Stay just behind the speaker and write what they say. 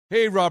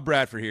Hey, Rob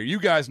Bradford here.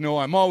 You guys know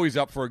I'm always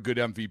up for a good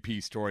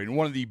MVP story, and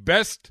one of the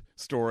best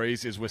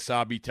stories is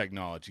Wasabi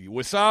Technology.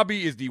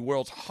 Wasabi is the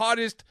world's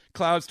hottest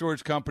cloud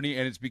storage company,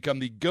 and it's become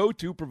the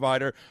go-to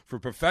provider for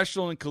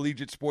professional and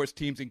collegiate sports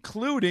teams,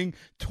 including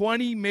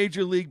 20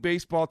 Major League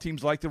Baseball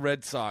teams like the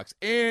Red Sox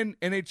and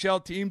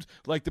NHL teams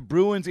like the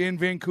Bruins and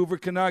Vancouver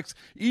Canucks.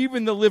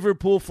 Even the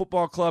Liverpool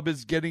Football Club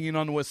is getting in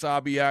on the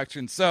Wasabi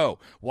action. So,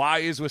 why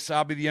is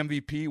Wasabi the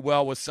MVP?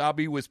 Well,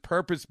 Wasabi was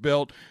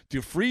purpose-built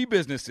to free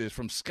businesses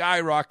from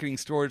skyrocketing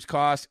storage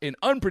costs and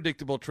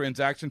unpredictable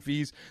transaction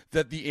fees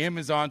that the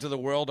Amazons of the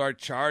world are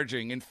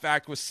charging. In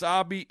fact,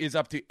 Wasabi is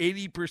up to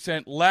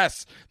 80%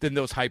 less than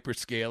those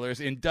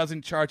hyperscalers and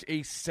doesn't charge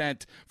a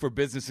cent for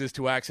businesses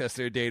to access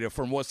their data.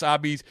 From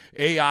Wasabi's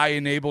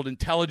AI-enabled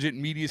intelligent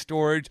media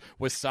storage,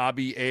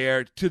 Wasabi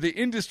Air, to the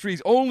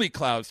industry's only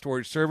cloud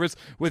storage service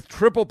with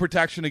triple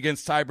protection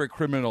against cyber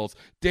criminals,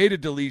 data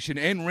deletion,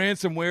 and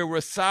ransomware,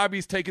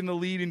 Wasabi's taken the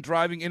lead in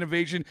driving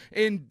innovation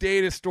in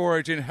data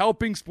storage and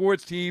helping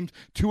sports teams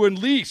to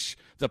unleash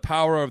the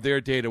power of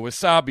their data.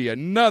 Wasabi,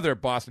 another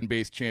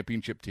Boston-based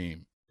championship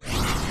team.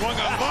 Swung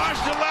a launch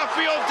to left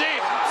field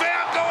deep.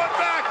 Pham going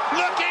back,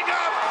 looking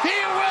up. He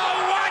will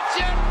watch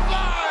it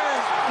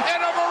fly. And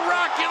a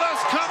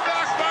miraculous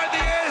comeback by the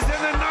A's in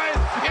the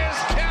ninth is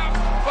capped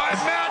by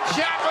Matt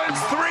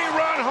Chapman's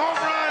 3-run home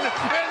run.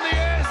 And the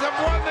A's have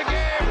won the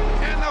game.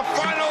 And the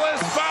final is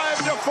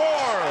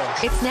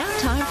 5-4. It's now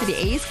time for the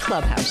A's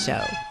Clubhouse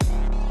Show.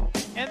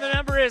 And the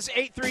number is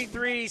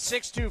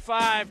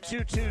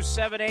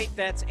 833-625-2278.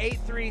 That's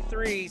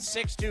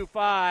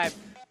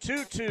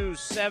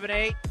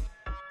 833-625-2278.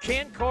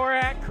 Ken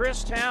Korak,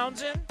 Chris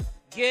Townsend,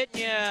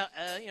 getting you,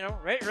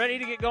 ready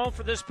to get going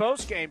for this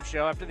postgame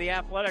show after the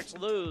Athletics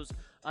lose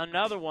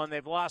another one.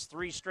 They've lost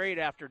 3 straight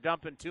after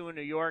dumping 2 in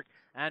New York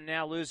and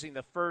now losing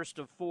the first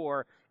of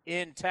 4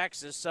 in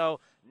Texas. So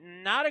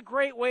not a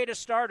great way to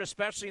start,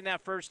 especially in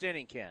that first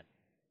inning, Ken.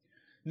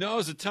 No, it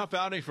was a tough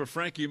outing for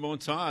Frankie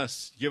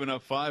Montas, giving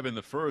up 5 in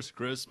the first,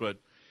 Chris. But,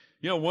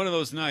 one of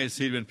those nights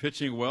he'd been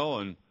pitching well,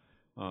 and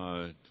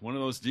one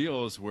of those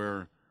deals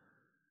where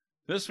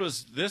this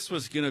was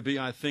going to be,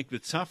 I think, the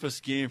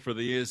toughest game for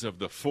the A's of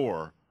the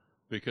 4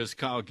 because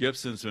Kyle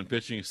Gibson's been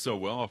pitching so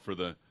well for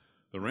the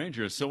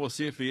Rangers. So we'll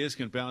see if the A's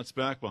can bounce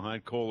back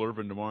behind Cole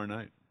Irvin tomorrow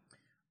night.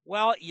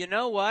 Well, you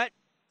know what?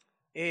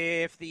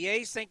 If the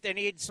A's think they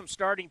need some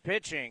starting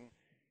pitching,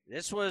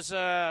 this was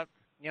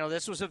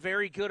this was a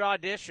very good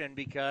audition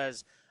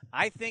because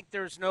I think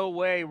there's no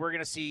way we're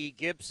going to see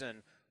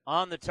Gibson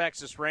on the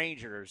Texas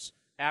Rangers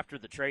after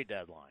the trade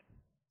deadline.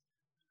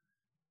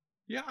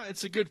 Yeah,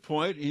 it's a good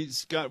point.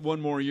 He's got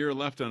 1 more year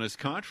left on his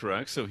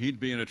contract, so he'd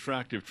be an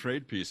attractive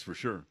trade piece for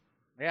sure.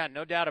 Yeah,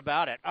 no doubt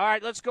about it. All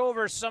right, let's go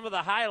over some of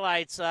the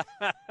highlights.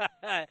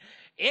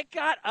 It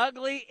got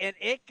ugly, and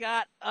it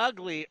got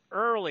ugly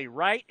early,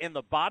 right in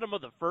the bottom of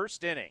the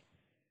first inning.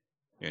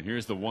 And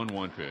here's the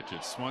 1-1 pitch.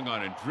 It's swung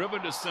on and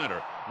driven to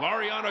center.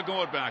 Laureano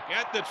going back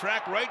at the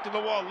track, right to the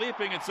wall,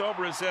 leaping. It's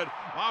over his head,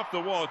 off the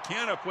wall.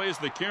 Canna plays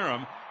the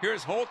carom.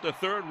 Here's Holt to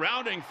third,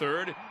 rounding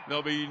third.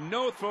 There'll be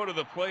no throw to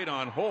the plate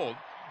on Holt.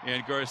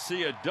 And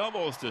Garcia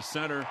doubles to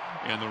center,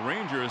 and the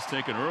Rangers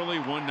take an early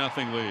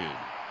 1-0 lead.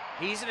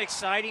 He's an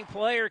exciting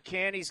player,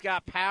 Ken. He's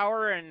got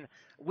power, and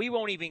we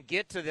won't even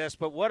get to this,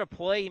 but what a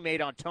play he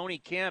made on Tony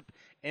Kemp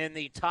in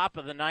the top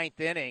of the 9th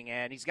inning.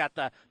 And he's got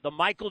the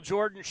Michael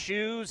Jordan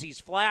shoes. He's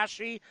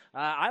flashy.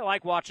 I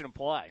like watching him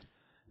play.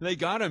 They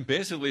got him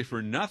basically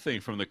for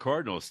nothing from the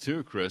Cardinals,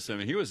 too, Chris. I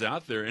mean, he was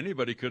out there.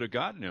 Anybody could have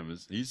gotten him.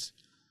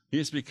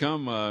 He's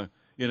become,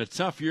 in a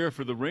tough year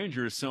for the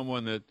Rangers,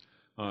 someone that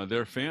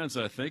their fans,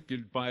 I think,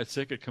 could buy a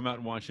ticket, come out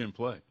and watch him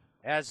play.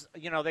 As,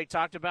 they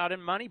talked about in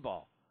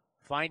Moneyball,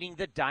 finding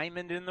the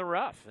diamond in the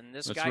rough. And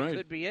this guy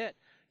could be it.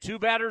 2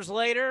 batters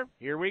later,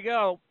 here we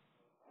go.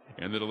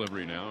 And the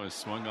delivery now is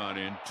swung on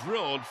in,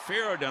 drilled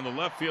fair down the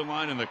left field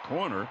line in the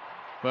corner.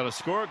 But a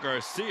score,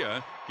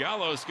 Garcia.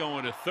 Gallo's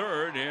going to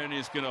third, and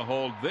he's going to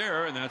hold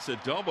there, and that's a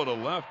double to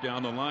left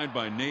down the line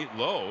by Nate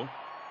Lowe.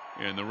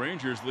 And the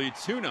Rangers lead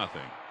 2-0.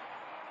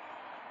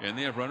 And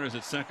they have runners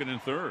at second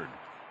and third.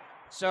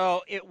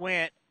 So it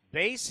went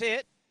base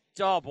hit,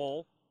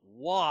 double,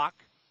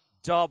 walk,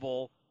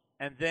 double,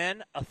 and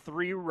then a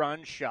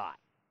 3-run shot.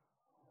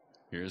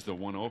 Here's the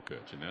 1-0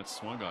 pitch, and that's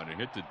swung on and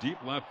hit to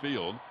deep left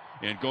field.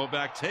 And go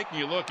back,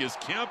 taking a look is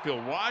Kemp.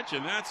 He'll watch,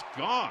 and that's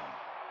gone.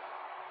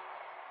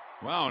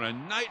 Wow, and a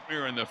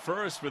nightmare in the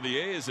first for the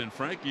A's and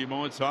Frankie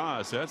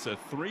Montas. That's a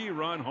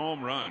 3-run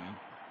home run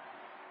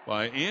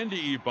by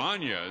Andy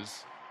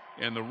Ibanez,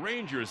 and the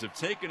Rangers have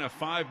taken a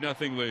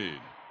 5-0 lead.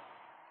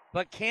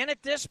 But Ken,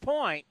 at this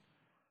point,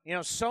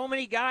 so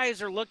many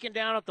guys are looking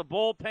down at the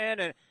bullpen,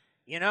 and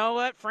you know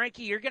what,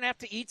 Frankie, you're going to have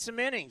to eat some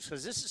innings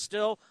because this is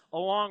still a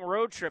long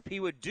road trip. He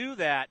would do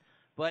that,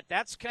 but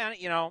that's kind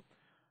of,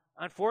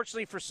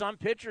 unfortunately for some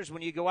pitchers,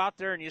 when you go out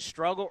there and you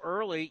struggle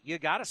early, you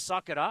got to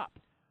suck it up.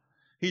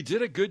 He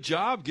did a good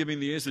job giving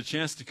the A's a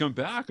chance to come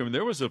back. I mean,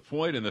 there was a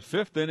point in the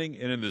 5th inning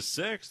and in the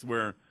 6th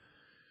where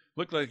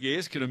looked like the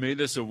A's could have made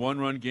this a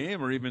one-run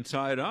game or even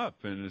tied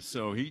up. And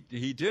so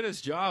he did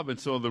his job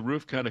until the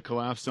roof kind of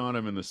collapsed on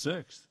him in the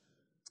 6th.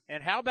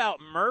 And how about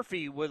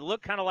Murphy would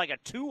look kind of like a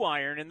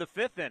 2-iron in the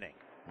 5th inning?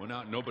 One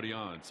out, nobody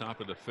on,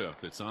 top of the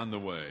 5th. It's on the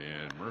way,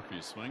 and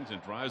Murphy swings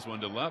and drives one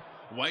to left.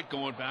 White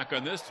going back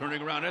on this,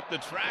 turning around at the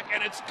track,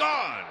 and it's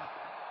gone.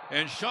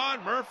 And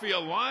Sean Murphy, a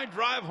line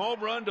drive home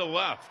run to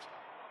left,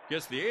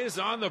 gets the A's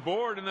on the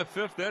board in the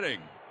 5th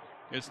inning.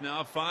 It's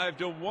now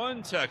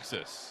 5-1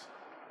 Texas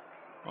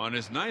on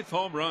his 9th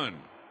home run.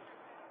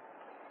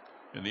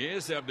 And the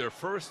A's have their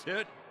first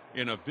hit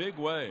in a big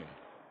way.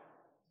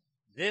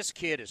 This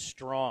kid is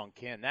strong,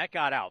 Ken. That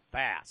got out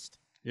fast.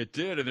 It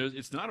did, and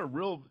it's not a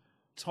real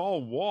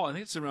tall wall. I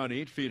think it's around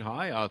 8 feet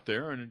high out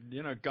there, and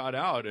it got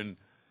out. And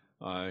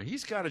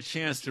he's got a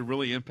chance to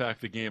really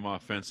impact the game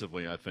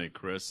offensively, I think,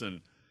 Chris.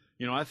 And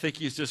I think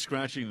he's just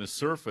scratching the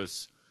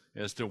surface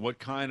as to what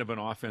kind of an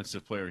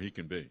offensive player he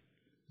can be.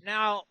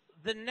 Now,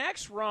 the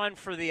next run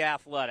for the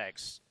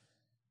Athletics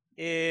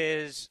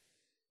is,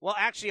 well,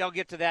 actually, I'll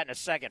get to that in a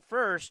second.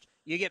 First,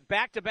 you get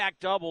back-to-back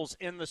doubles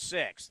in the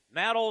 6th.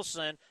 Matt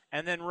Olson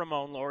and then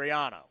Ramon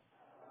Laureano.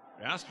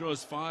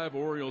 Astros 5,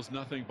 Orioles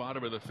nothing,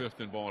 bottom of the 5th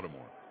in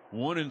Baltimore.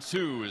 1 and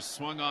 2 is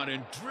swung on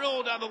and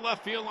drilled down the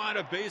left field line,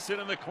 a base hit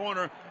in the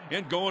corner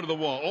and going to the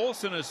wall.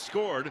 Olson has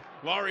scored.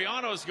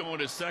 Laureano's going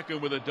to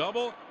second with a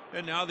double,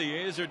 and now the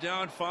A's are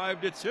down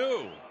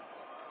 5-2.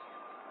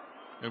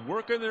 And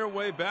working their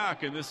way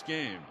back in this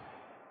game.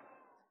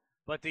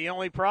 But the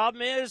only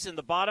problem is, in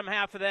the bottom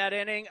half of that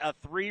inning, a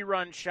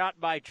 3-run shot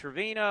by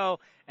Trevino,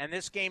 and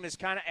this game is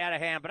kind of out of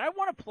hand. But I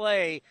want to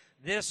play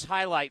this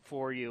highlight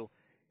for you,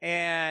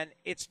 and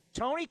it's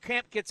Tony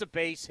Kemp gets a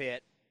base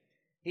hit.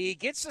 He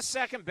gets to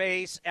second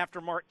base after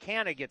Mark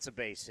Canha gets a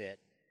base hit.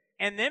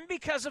 And then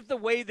because of the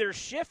way they're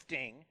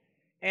shifting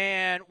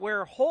and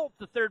where Holt,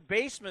 the third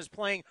baseman, is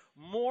playing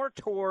more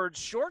towards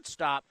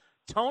shortstop,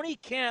 Tony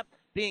Kemp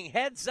being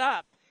heads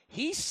up,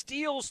 he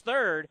steals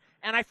third,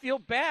 and I feel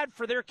bad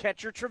for their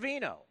catcher,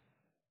 Trevino.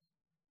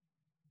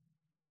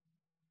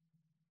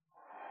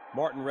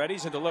 Martin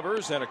readies and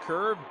delivers, and a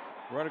curve.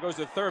 Runner goes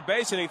to third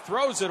base, and he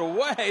throws it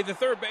away. The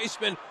third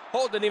baseman,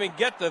 Holt, didn't even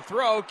get the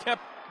throw. Kemp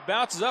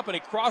bounces up, and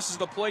he crosses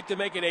the plate to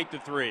make it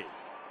 8-3.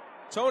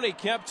 Tony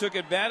Kemp took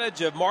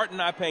advantage of Martin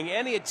not paying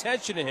any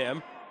attention to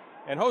him,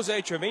 and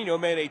Jose Trevino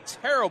made a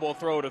terrible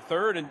throw to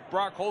third, and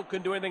Brock Holt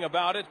couldn't do anything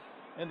about it,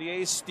 and the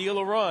A's steal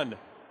a run.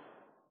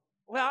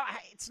 Well,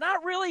 it's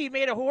not really he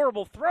made a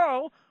horrible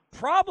throw.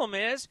 Problem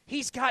is,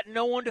 he's got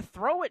no one to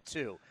throw it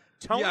to.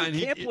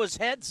 Tony Kemp was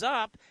heads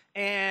up,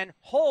 and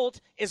Holt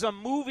is a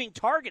moving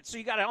target, so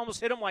you got to almost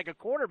hit him like a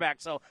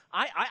quarterback. So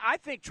I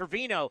think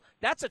Trevino,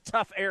 that's a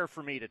tough error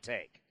for me to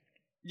take.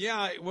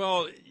 Yeah,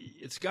 well,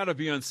 it's got to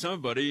be on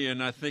somebody,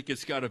 and I think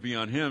it's got to be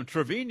on him.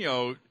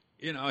 Trevino,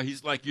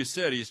 he's like you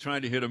said, he's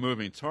trying to hit a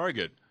moving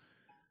target.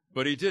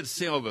 But he did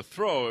sail the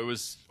throw. It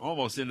was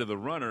almost into the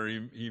runner.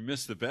 He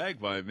missed the bag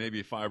by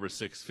maybe 5 or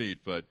 6 feet.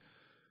 But,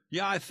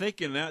 yeah, I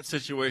think in that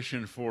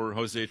situation for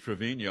Jose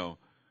Trevino,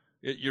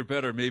 you're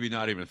better maybe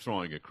not even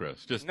throwing it,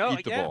 Chris. Just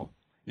eat the ball.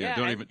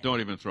 Don't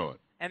even throw it.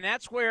 And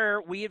that's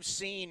where we have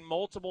seen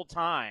multiple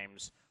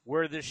times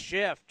where the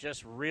shift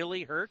just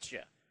really hurts you.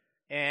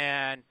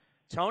 And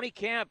Tony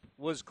Kemp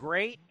was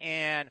great,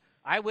 and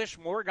I wish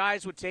more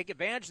guys would take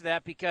advantage of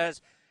that because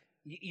 –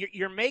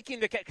 you're making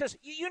the – because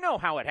you know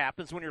how it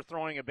happens when you're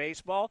throwing a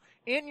baseball.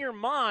 In your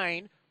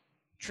mind,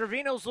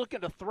 Trevino's looking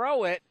to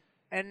throw it,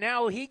 and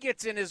now he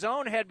gets in his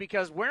own head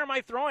because where am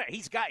I throwing it?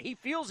 He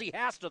feels he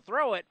has to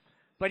throw it,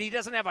 but he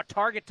doesn't have a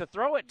target to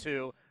throw it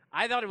to.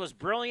 I thought it was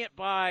brilliant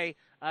by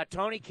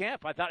Tony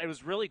Kemp. I thought it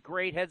was really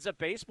great heads-up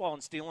baseball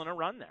and stealing a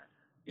run there.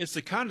 It's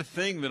the kind of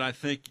thing that I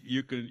think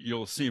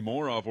you'll see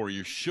more of, or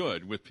you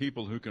should, with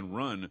people who can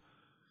run,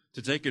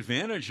 to take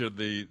advantage of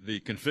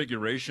the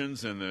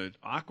configurations and the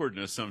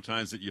awkwardness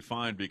sometimes that you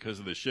find because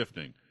of the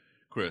shifting,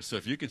 Chris. So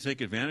if you can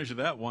take advantage of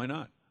that, why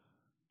not?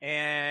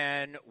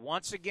 And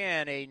once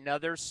again,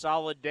 another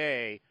solid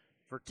day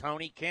for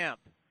Tony Kemp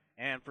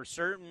and for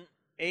certain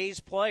A's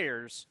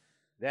players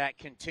that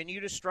continue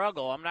to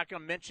struggle. I'm not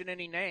going to mention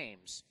any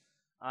names.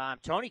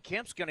 Tony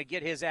Kemp's going to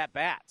get his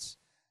at-bats.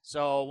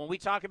 So when we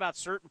talk about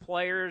certain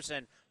players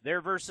and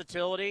their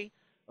versatility,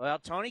 well,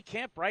 Tony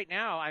Kemp right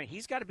now,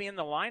 he's got to be in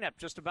the lineup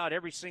just about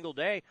every single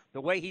day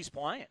the way he's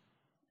playing.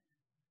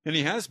 And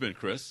he has been,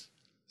 Chris.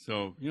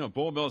 So,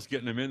 Bull Bell's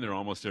getting him in there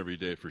almost every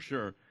day for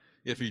sure.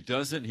 If he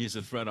doesn't, he's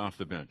a threat off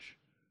the bench.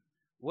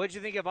 What did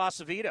you think of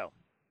Acevedo?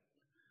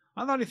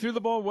 I thought he threw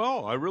the ball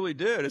well. I really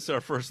did. It's our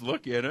first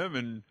look at him,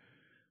 and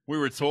we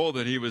were told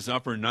that he was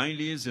upper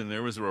 90s, and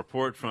there was a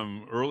report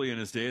from early in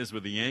his days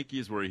with the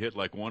Yankees where he hit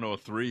like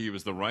 103. He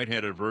was the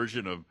right-handed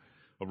version of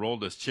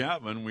Aroldis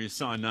Chapman. We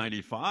saw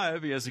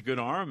 95. He has a good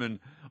arm, and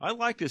I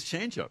like his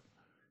changeup.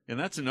 And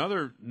that's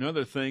another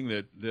thing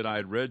that I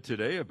had read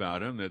today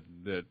about him,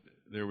 that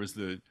there was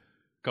the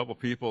couple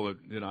people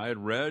that I had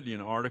read,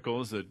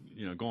 articles that,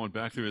 going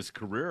back through his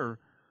career,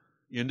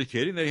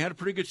 indicating that he had a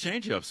pretty good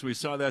changeup. So we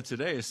saw that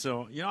today.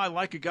 So, I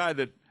like a guy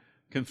that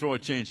can throw a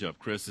changeup,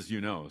 Chris, as you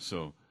know.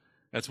 So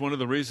That's one of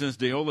the reasons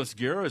Deolis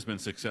Guerra has been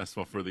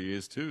successful for the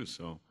A's, too.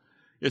 So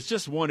it's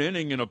just one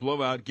inning in a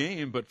blowout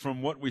game, but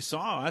from what we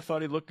saw, I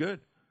thought he looked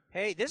good.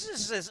 Hey, this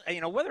is his,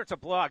 whether it's a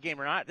blowout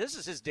game or not, this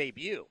is his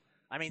debut.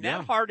 I mean,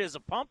 that heart is a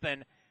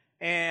pumping,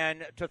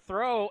 and to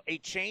throw a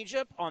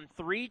changeup on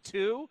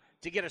 3-2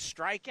 to get a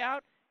strikeout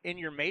in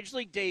your major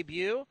league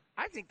debut,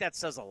 I think that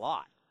says a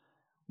lot.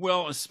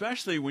 Well,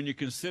 especially when you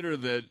consider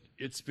that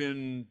it's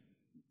been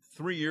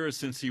 3 years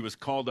since he was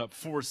called up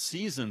 4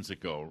 seasons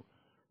ago,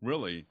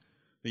 really.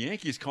 The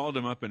Yankees called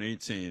him up in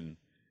 18.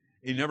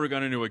 He never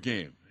got into a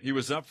game. He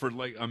was up for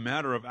like a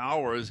matter of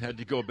hours, had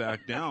to go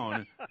back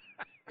down.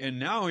 And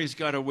now he's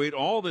got to wait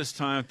all this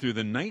time through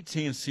the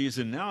 19th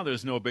season. Now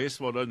there's no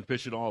baseball, doesn't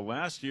pitch at all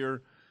last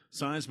year,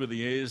 signs with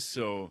the A's.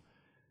 So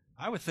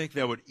I would think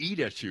that would eat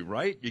at you,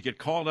 right? You get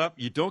called up,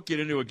 you don't get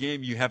into a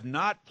game, you have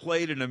not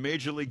played in a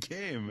major league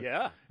game.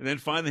 Yeah. And then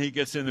finally he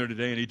gets in there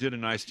today, and he did a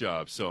nice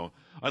job. So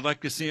I'd like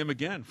to see him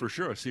again for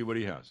sure, see what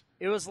he has.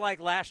 It was like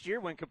last year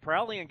when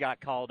Kapralian got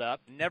called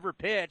up, never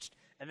pitched,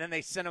 and then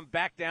they sent him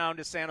back down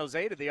to San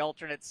Jose to the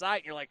alternate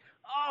site. And you're like,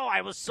 oh,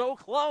 I was so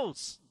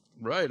close.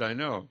 Right, I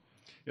know.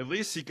 At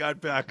least he got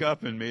back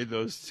up and made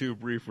those 2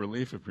 brief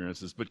relief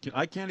appearances. But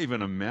I can't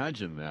even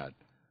imagine that.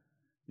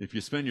 If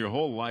you spend your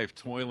whole life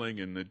toiling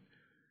and the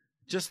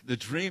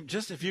dream,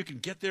 just if you can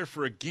get there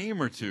for a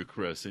game or 2,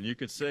 Chris, and you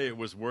could say it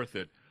was worth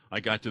it, I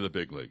got to the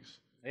big leagues.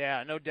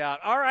 Yeah, no doubt.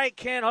 All right,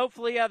 Ken,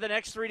 hopefully the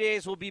next 3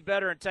 days will be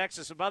better in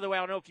Texas. And by the way,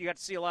 I don't know if you got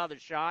to see a lot of the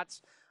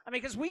shots. I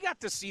mean, because we got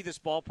to see this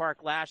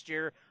ballpark last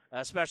year,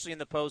 especially in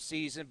the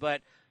postseason,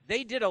 but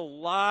they did a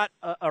lot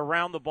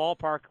around the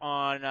ballpark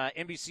on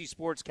NBC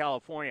Sports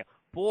California.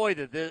 Boy,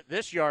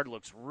 this yard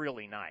looks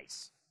really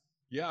nice.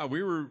 Yeah,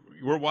 we're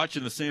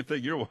watching the same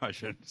thing you're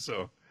watching.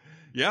 So,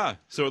 yeah,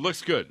 so it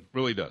looks good.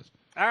 Really does.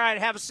 All right,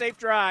 have a safe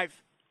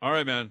drive. All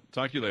right, man.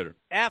 Talk to you later.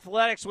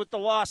 Athletics with the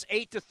loss,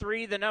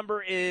 8-3. The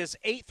number is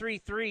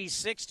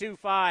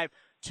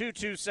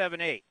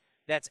 833-625-2278.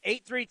 That's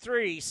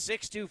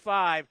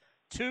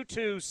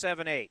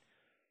 833-625-2278.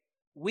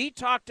 We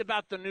talked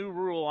about the new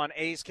rule on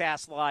A's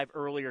Cast Live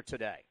earlier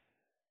today,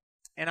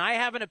 and I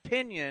have an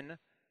opinion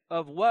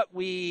of what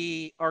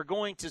we are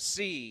going to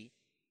see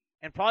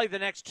in probably the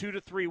next 2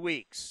 to 3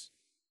 weeks.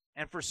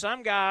 And for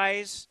some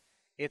guys,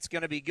 it's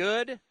going to be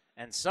good,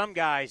 and some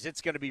guys,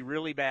 it's going to be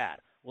really bad.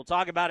 We'll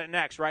talk about it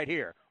next right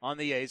here on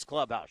the A's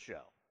Clubhouse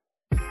Show.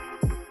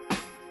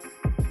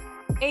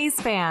 A's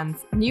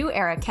fans, New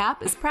Era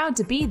Cap is proud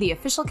to be the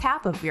official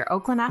cap of your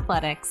Oakland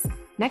Athletics.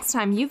 Next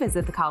time you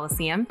visit the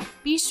Coliseum,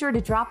 be sure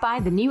to drop by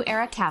the New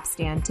Era Cap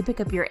stand to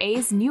pick up your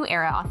A's New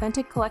Era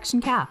Authentic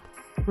Collection cap.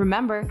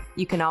 Remember,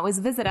 you can always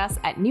visit us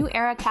at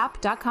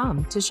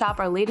neweracap.com to shop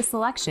our latest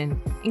selection,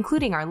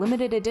 including our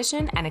limited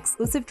edition and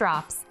exclusive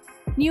drops.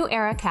 New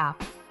Era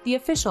Cap, the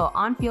official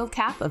on-field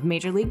cap of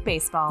Major League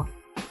Baseball.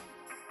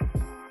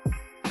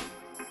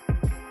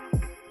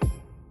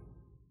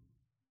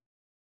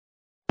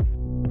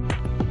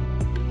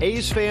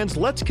 A's fans,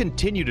 let's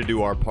continue to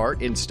do our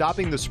part in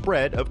stopping the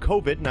spread of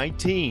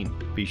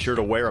COVID-19. Be sure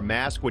to wear a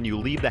mask when you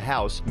leave the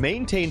house,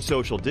 maintain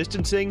social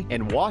distancing,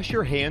 and wash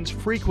your hands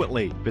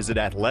frequently. Visit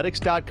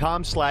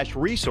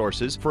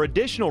athletics.com/resources for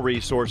additional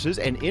resources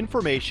and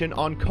information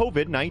on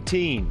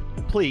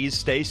COVID-19. Please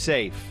stay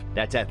safe.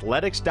 That's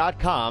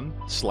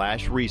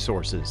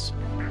athletics.com/resources.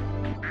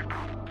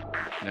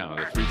 Now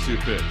the 3-2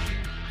 pitch.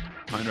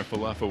 Kiner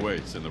Falefa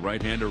waits, and the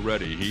right-hander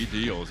ready. He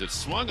deals. It's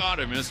swung on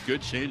and missed.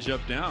 Good changeup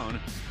down.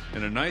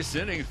 And a nice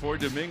inning for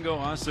Domingo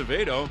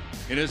Acevedo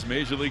in his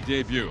Major League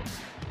debut.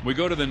 We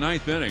go to the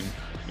 9th inning,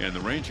 and the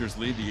Rangers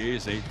lead the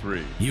A's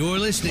 8-3. You're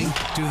listening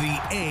to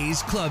the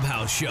A's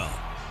Clubhouse Show.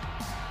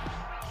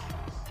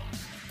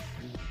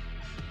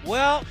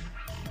 Well,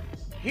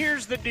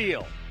 here's the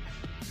deal.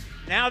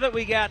 Now that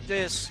we got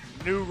this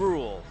new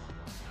rule,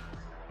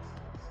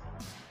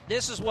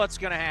 this is what's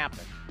going to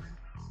happen.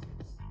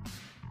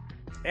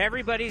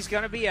 Everybody's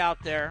going to be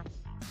out there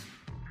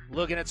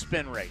looking at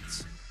spin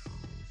rates.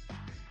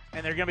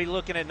 And they're going to be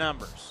looking at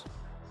numbers.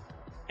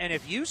 And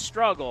if you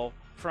struggle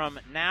from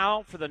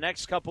now for the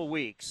next couple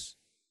weeks,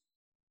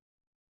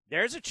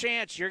 there's a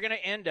chance you're going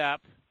to end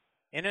up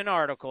in an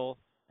article,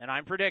 and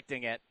I'm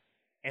predicting it,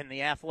 in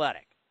The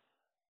Athletic.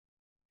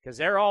 Because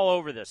they're all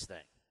over this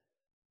thing.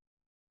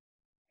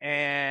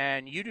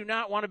 And you do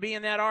not want to be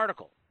in that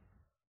article.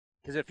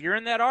 Because if you're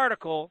in that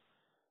article,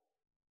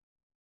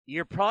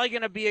 you're probably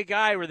going to be a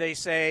guy where they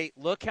say,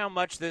 look how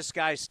much this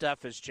guy's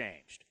stuff has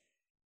changed.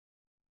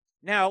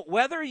 Now,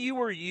 whether you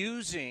were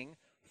using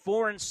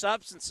foreign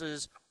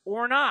substances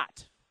or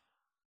not,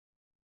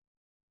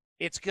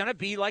 it's going to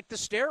be like the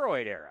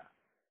steroid era.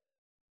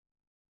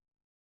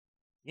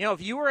 You know,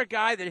 if you were a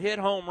guy that hit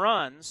home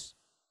runs,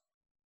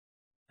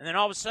 and then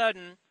all of a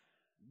sudden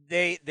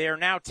they're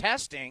now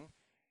testing,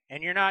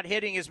 and you're not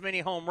hitting as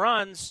many home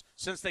runs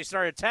since they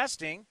started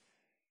testing,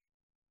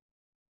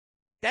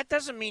 that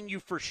doesn't mean you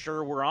for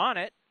sure were on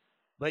it,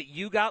 but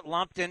you got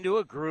lumped into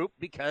a group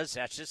because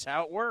that's just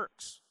how it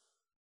works.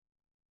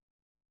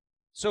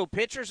 So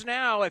pitchers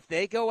now, if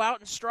they go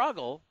out and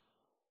struggle,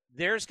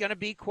 there's going to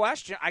be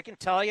question. I can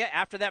tell you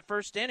after that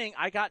first inning,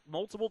 I got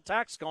multiple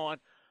texts going,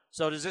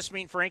 so does this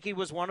mean Frankie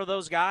was one of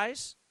those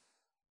guys?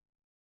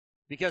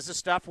 Because the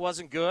stuff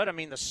wasn't good. I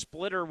mean, the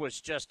splitter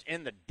was just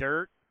in the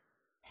dirt,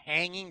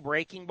 hanging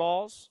breaking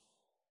balls.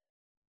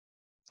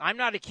 I'm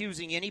not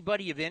accusing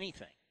anybody of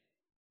anything.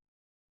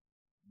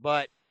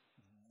 But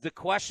the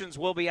questions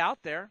will be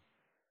out there.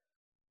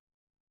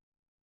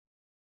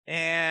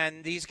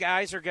 And these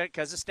guys are going to,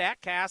 because of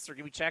StatCast, they're going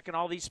to be checking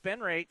all these spin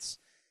rates.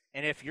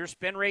 And if your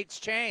spin rates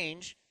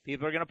change,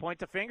 people are going to point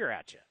the finger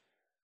at you.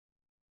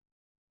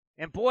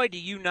 And boy, do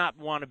you not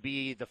want to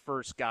be the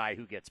first guy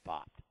who gets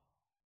popped.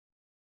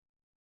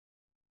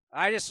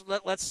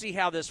 Let's see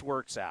how this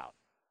works out.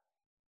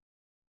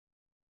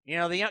 You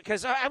know,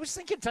 because I was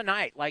thinking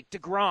tonight, like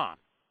DeGrom.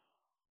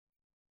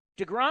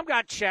 DeGrom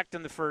got checked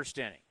in the first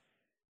inning.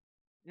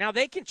 Now,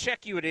 they can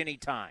check you at any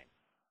time.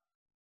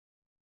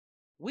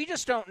 We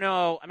just don't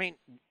know. I mean,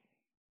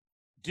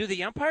 do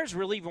the umpires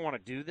really even want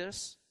to do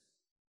this?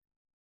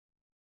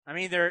 I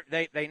mean,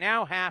 they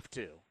now have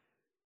to.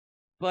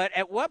 But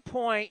at what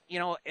point, you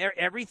know,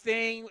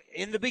 everything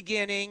in the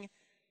beginning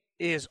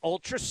is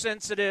ultra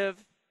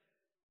sensitive.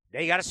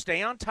 They got to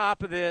stay on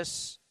top of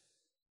this.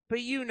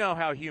 But you know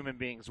how human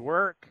beings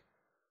work.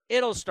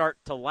 It'll start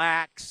to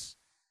lax.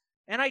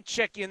 And I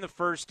check you in the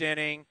first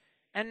inning.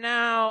 And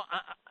now,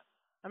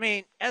 I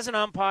mean, as an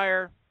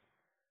umpire,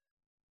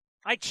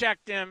 I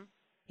checked him.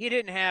 He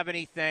didn't have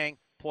anything.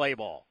 Play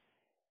ball.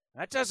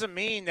 That doesn't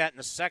mean that in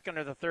the second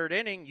or the third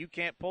inning you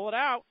can't pull it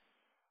out.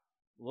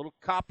 A little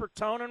copper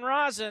tone and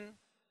rosin.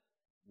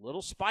 A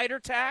little spider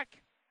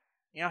tack.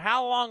 You know,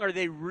 how long are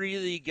they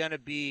really going to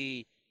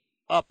be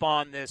up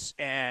on this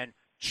and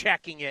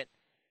checking it?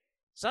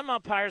 Some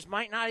umpires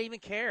might not even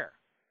care.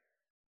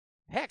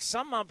 Heck,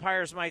 some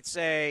umpires might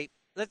say,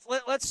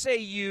 let's say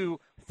you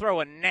throw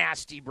a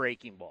nasty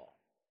breaking ball.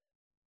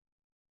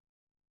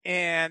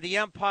 And the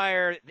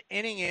umpire, the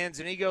inning ends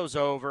and he goes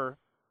over.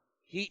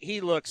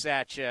 He looks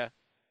at you.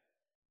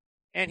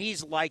 And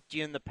he's liked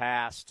you in the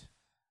past.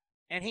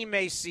 And he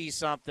may see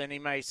something. He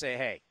may say,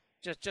 hey,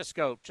 just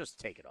go, just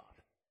take it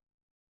off.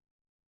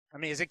 I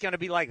mean, is it going to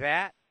be like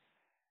that?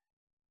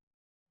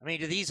 I mean,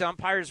 do these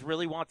umpires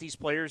really want these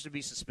players to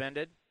be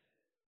suspended?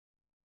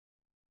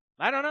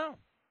 I don't know.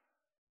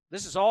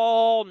 This is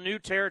all new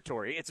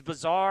territory. It's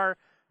bizarre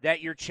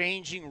that you're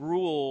changing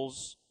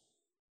rules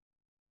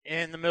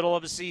in the middle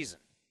of a season.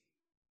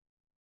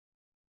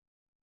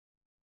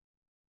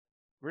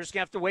 We're just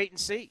going to have to wait and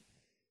see.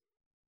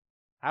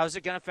 How is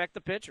it going to affect the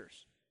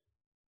pitchers?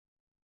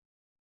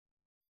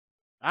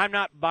 I'm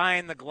not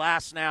buying the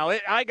glass now.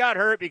 I got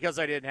hurt because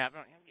I didn't have.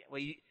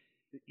 Well,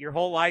 your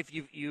whole life,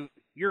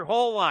 your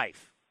whole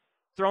life,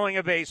 throwing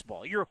a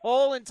baseball, your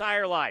whole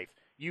entire life,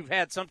 you've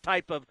had some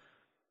type of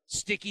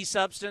sticky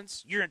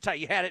substance. You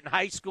had it in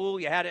high school.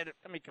 You had it.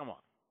 I mean, come on.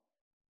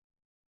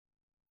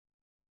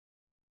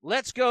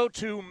 Let's go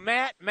to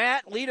Matt.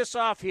 Matt, lead us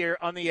off here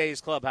on the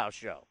A's Clubhouse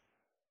Show.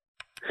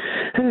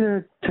 Hey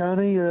there,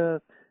 Tony.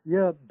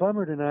 Yeah,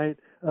 bummer tonight.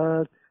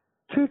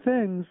 Two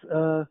things.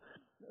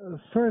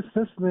 First,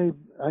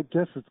 I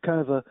guess it's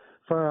kind of a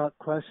far-out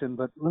question,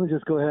 but let me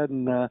just go ahead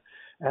and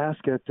ask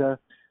it.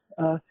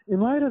 In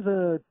light of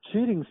the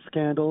cheating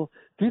scandal,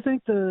 do you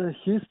think the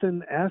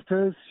Houston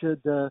Astros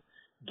should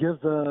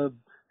give the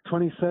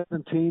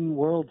 2017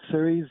 World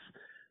Series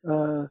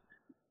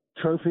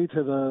trophy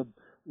to the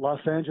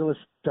Los Angeles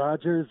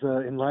Dodgers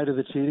in light of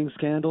the cheating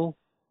scandal?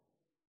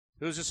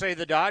 Who's to say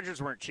the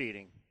Dodgers weren't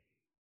cheating?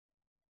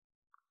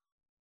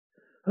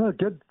 Oh,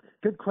 good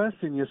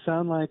question. You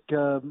sound like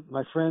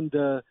my friend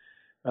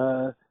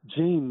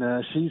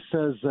Jean. She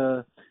says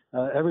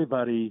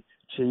everybody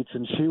cheats,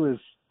 and she was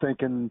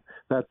thinking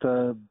that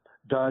the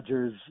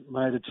Dodgers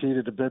might have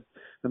cheated a bit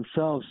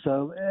themselves.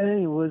 So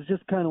it was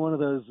just kind of one of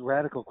those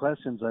radical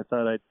questions I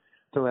thought I'd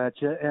throw at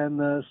you. And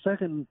the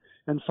second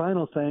and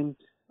final thing,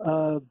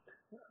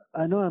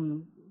 I know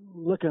I'm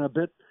looking a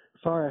bit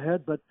far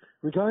ahead, but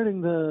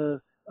regarding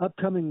the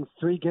upcoming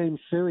 3-game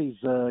series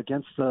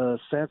against the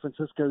San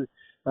Francisco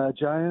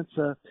Giants,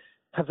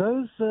 have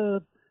those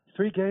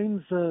 3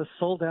 games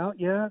sold out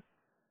yet?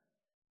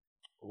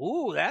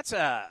 Ooh, that's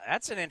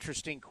an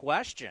interesting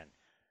question.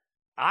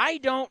 I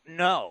don't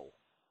know.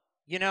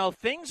 You know,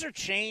 things are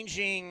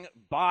changing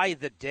by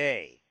the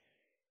day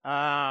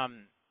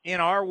in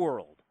our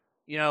world.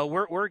 You know,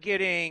 we're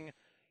getting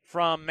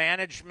from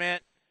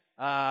management,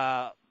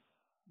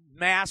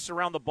 masks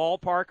around the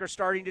ballpark are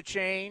starting to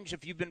change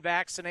if you've been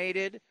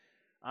vaccinated,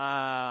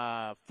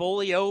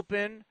 fully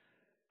open.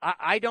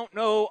 I don't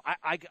know.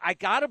 I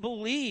got to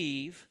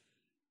believe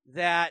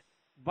that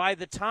by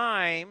the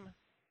time,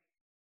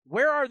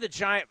 where are the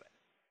Giants?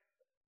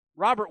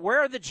 Robert, where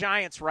are the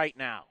Giants right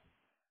now?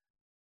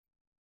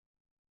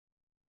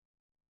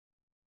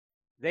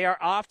 They are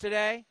off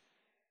today.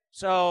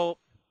 So,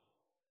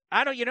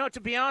 I don't,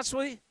 to be honest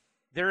with you,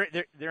 they're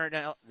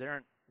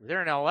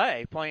in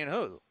LA playing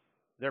who?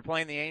 They're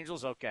playing the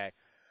Angels? Okay.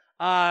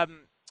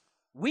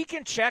 We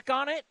can check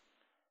on it.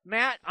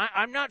 Matt,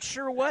 I'm not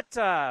sure what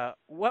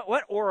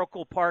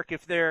Oracle Park,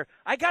 if they're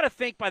 – I got to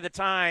think by the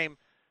time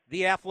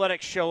the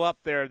Athletics show up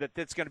there that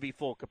it's going to be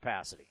full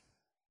capacity.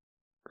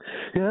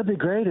 Yeah, that'd be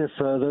great if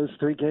those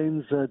 3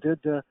 games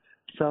did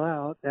sell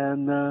out.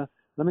 And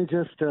let me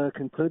just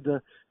conclude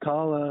the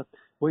call.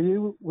 Will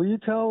you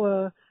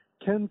tell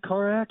Ken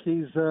Korak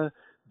he's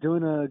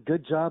doing a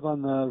good job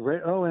on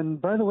the oh,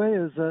 and by the way,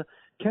 is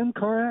Ken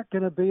Korak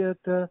going to be at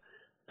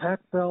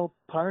Pac Bell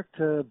Park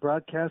to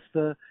broadcast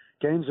the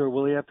games, or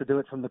will he have to do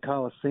it from the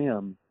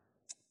Coliseum?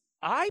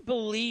 I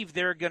believe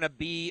they're going to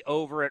be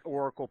over at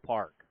Oracle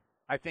Park.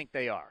 I think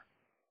they are.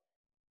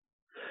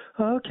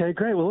 Okay,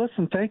 great. Well,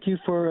 listen, thank you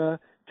for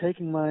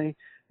taking my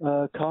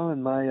call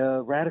and my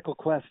radical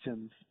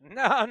questions.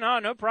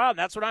 No problem.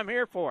 That's what I'm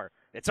here for.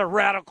 It's a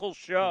radical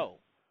show.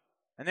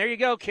 And there you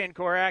go, Ken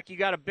Korak. You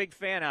got a big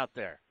fan out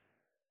there,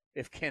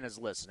 if Ken is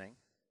listening.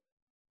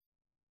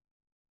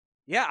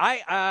 Yeah,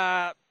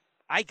 I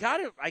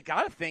gotta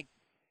think.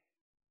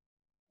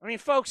 I mean,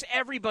 folks,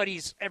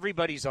 everybody's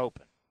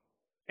open.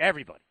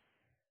 Everybody.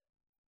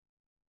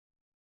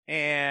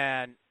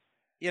 And,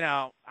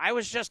 I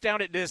was just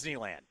down at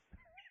Disneyland.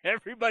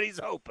 Everybody's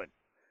open.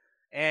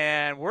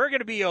 And we're going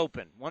to be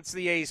open once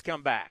the A's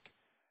come back.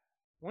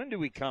 When do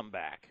we come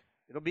back?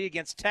 It'll be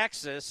against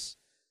Texas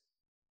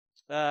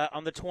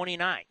on the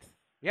 29th.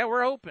 Yeah,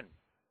 we're open.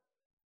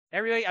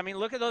 Everybody, I mean,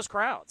 look at those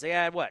crowds. They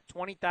had,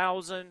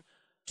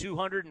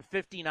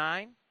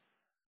 20,259?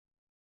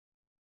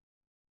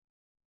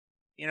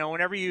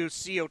 Whenever you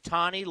see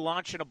Ohtani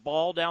launching a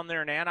ball down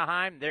there in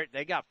Anaheim,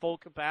 they got full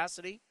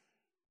capacity.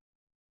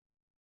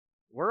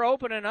 We're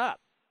opening up.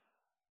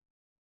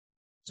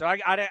 So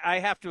I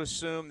have to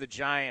assume the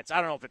Giants, I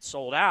don't know if it's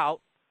sold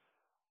out.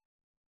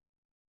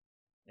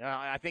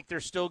 I think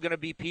there's still going to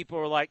be people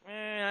who are like,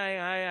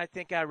 I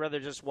think I'd rather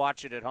just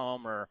watch it at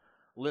home or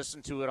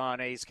listen to it on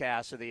A's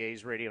Cast or the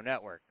A's Radio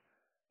Network.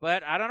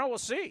 But I don't know. We'll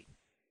see.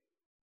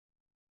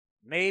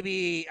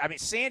 Maybe,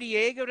 San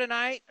Diego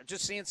tonight,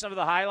 just seeing some of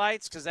the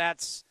highlights because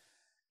that's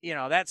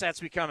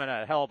becoming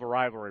a hell of a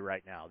rivalry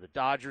right now, the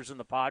Dodgers and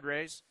the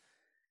Padres.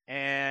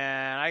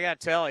 And I got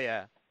to tell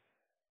you,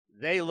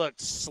 they looked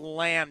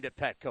slammed at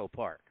Petco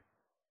Park.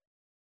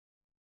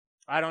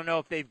 I don't know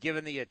if they've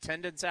given the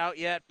attendance out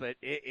yet, but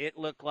it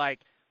looked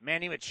like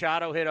Manny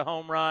Machado hit a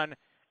home run,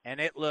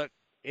 and it looked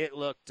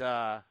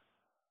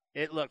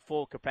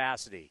full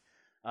capacity.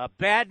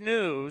 Bad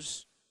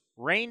news,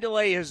 rain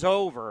delay is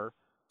over.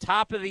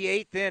 Top of the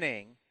 8th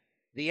inning,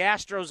 the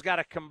Astros got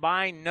a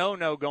combined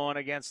no-no going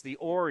against the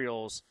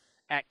Orioles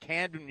at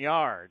Camden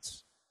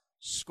Yards.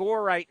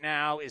 Score right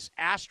now is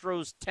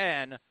Astros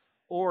 10,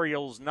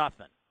 Orioles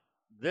nothing.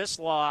 This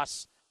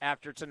loss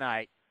after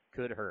tonight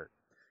could hurt.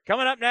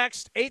 Coming up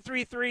next,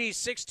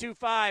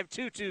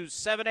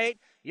 833-625-2278.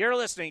 You're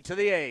listening to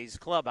the A's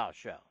Clubhouse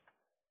Show.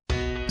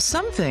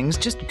 Some things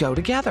just go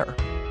together.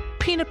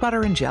 Peanut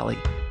butter and jelly,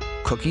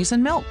 cookies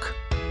and milk,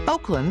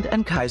 Oakland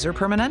and Kaiser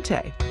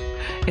Permanente.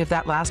 If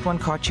that last one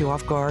caught you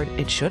off guard,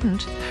 it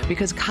shouldn't,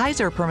 because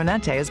Kaiser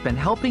Permanente has been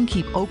helping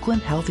keep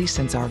Oakland healthy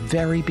since our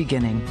very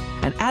beginning.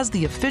 And as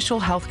the official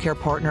healthcare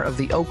partner of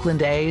the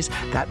Oakland A's,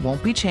 that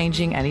won't be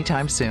changing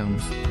anytime soon.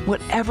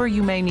 Whatever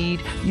you may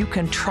need, you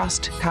can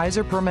trust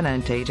Kaiser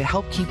Permanente to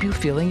help keep you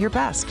feeling your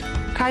best.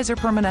 Kaiser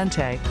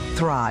Permanente.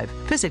 Thrive.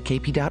 Visit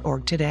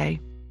kp.org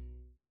today.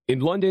 In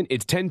London,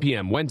 it's 10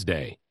 p.m.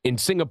 Wednesday. In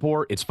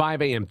Singapore, it's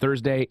 5 a.m.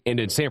 Thursday. And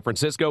in San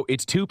Francisco,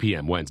 it's 2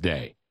 p.m.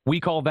 Wednesday. We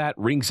call that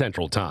Ring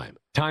Central Time.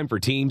 Time for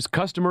teams,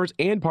 customers,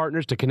 and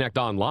partners to connect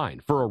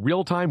online for a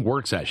real-time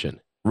work session.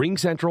 Ring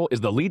Central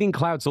is the leading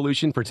cloud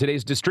solution for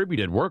today's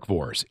distributed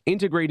workforce,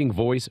 integrating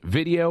voice,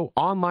 video,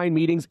 online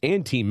meetings,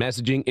 and team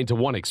messaging into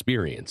one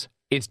experience.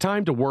 It's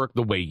time to work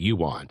the way you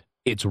want.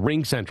 It's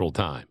Ring Central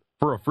Time.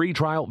 For a free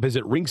trial,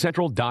 visit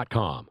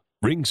ringcentral.com.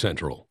 Ring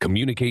Central.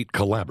 Communicate,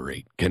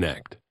 collaborate,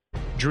 connect.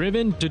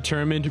 Driven,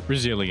 determined,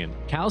 resilient,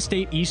 Cal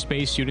State East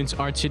Bay students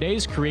are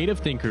today's creative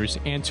thinkers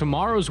and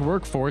tomorrow's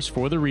workforce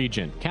for the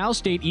region. Cal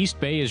State East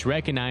Bay is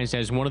recognized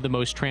as one of the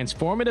most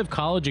transformative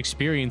college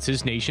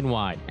experiences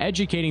nationwide,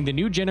 educating the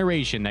new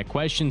generation that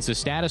questions the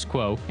status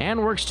quo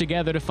and works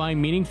together to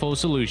find meaningful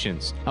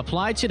solutions.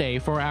 Apply today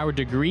for our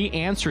degree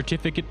and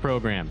certificate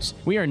programs.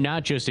 We are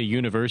not just a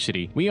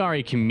university, we are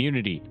a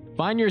community.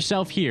 Find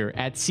yourself here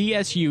at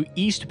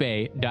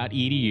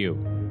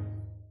csueastbay.edu.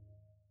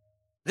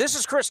 This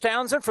is Chris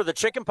Townsend for the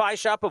Chicken Pie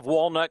Shop of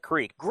Walnut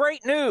Creek.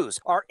 Great news!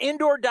 Our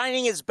indoor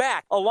dining is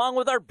back, along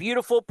with our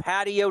beautiful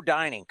patio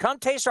dining. Come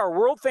taste our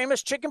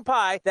world-famous chicken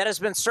pie that has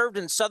been served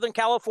in Southern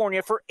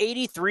California for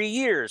 83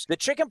 years. The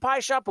Chicken Pie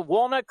Shop of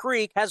Walnut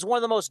Creek has one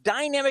of the most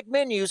dynamic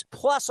menus,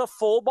 plus a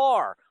full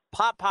bar.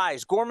 Pot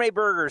pies, gourmet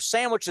burgers,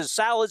 sandwiches,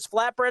 salads,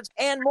 flatbreads,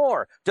 and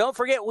more. Don't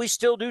forget, we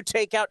still do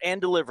takeout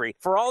and delivery.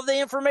 For all the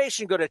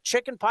information, go to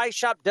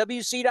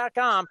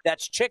chickenpieshopwc.com.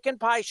 That's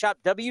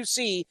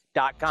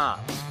chickenpieshopwc.com.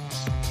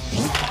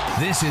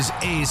 This is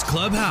A's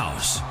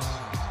Clubhouse.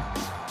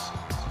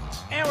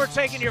 And we're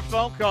taking your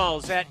phone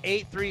calls at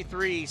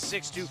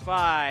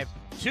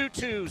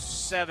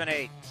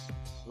 833-625-2278.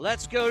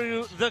 Let's go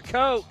to the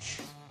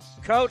coach.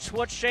 Coach,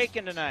 what's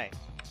shaking tonight?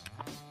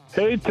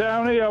 Hey,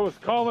 Tony, I was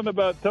calling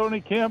about Tony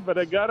Kemp, but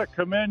I got to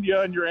commend you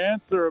on your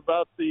answer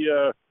about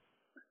the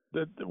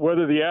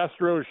whether the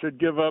Astros should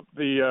give up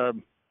the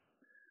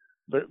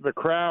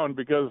crown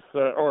because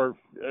or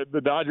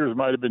the Dodgers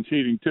might have been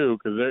cheating too,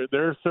 because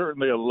there's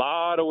certainly a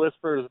lot of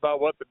whispers about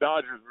what the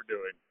Dodgers were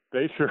doing.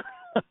 They sure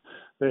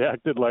they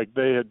acted like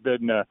they had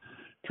been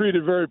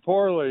treated very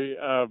poorly,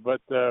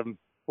 but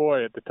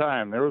boy, at the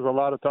time there was a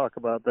lot of talk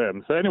about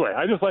them. So anyway,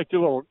 I just liked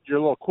your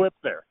little quip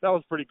there. That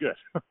was pretty good.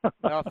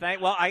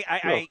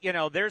 I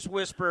there's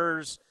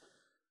whispers.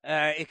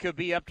 It could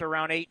be up to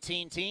around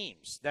 18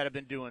 teams that have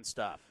been doing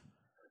stuff,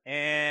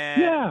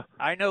 and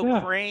I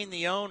know Crane,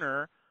 the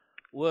owner,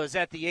 was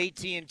at the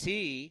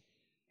AT&T,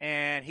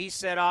 and he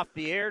said off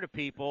the air to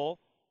people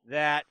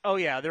that,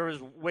 there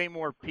was way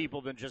more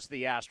people than just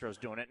the Astros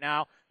doing it.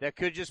 Now, that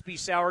could just be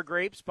sour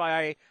grapes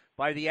by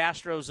the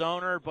Astros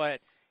owner,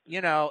 but,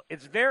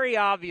 it's very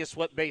obvious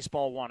what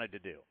baseball wanted to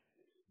do.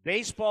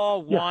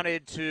 Baseball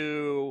wanted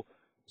to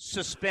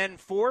suspend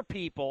 4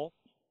 people,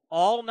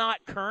 all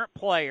not current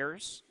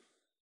players.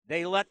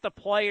 They let the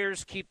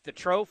players keep the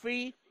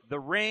trophy, the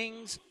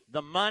rings,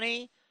 the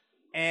money,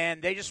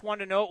 and they just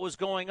wanted to know what was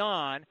going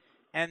on.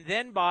 And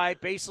then by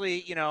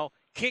basically,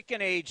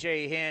 kicking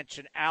A.J. Hinch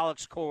and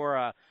Alex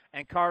Cora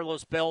and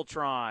Carlos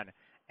Beltran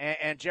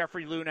and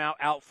Jeffrey Luhnow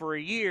out for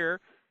a year,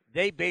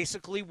 they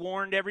basically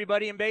warned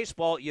everybody in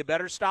baseball, you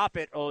better stop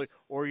it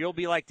or you'll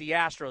be like the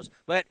Astros.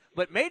 But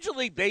Major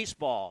League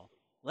Baseball,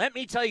 let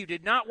me tell you,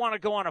 did not want to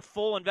go on a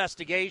full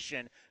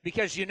investigation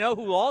because you know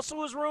who also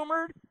was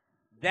rumored?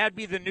 That'd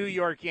be the New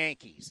York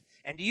Yankees.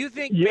 And do you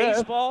think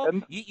baseball?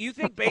 You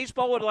think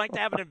baseball would like to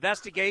have an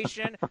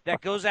investigation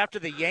that goes after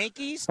the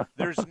Yankees?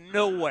 There's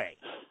no way.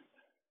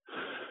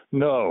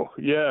 No.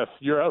 Yes,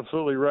 you're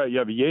absolutely right.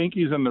 Yeah, the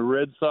Yankees and the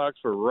Red Sox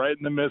were right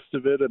in the midst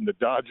of it, and the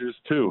Dodgers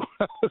too,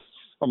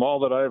 from all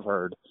that I've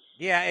heard.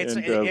 Yeah,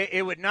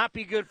 it would not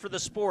be good for the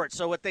sport.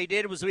 So what they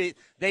did was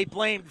they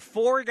blamed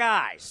 4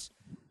 guys,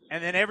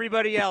 and then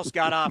everybody else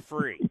got off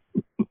free.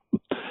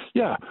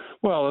 Yeah.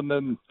 Well, and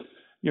then.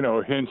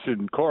 Hinch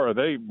and Cora,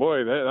 that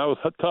was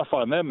tough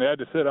on them. They had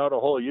to sit out a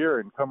whole year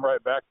and come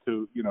right back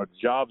to,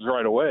 jobs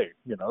right away.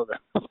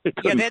 They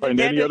couldn't find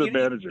any other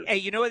manager. Hey,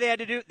 you know what they had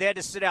to do? They had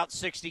to sit out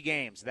 60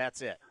 games.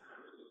 That's it.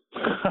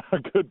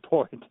 Good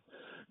point.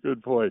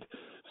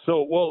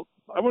 So,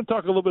 I want to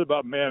talk a little bit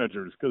about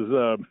managers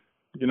because,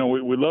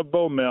 we love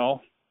Bo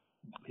Mel.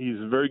 He's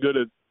very good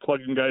at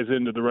plugging guys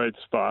into the right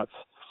spots,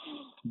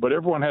 but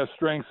everyone has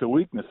strengths and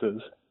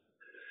weaknesses.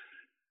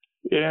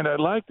 And I'd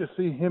like to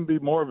see him be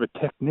more of a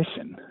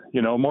technician,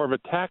 more of a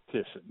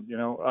tactician.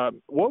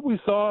 What we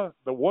saw,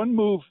 the one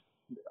move,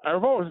 I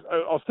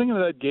was thinking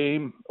of that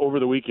game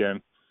over the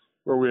weekend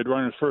where we had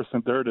runners first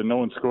and third and no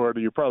one scored.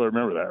 You probably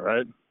remember that,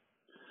 right?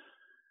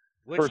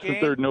 First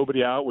and third,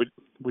 nobody out. We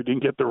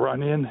didn't get the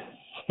run in,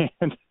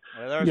 and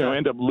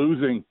end up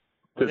losing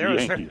to the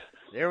Yankees.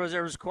 There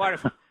was quite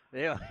a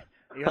there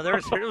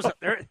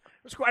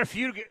was quite a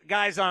few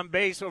guys on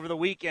base over the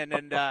weekend,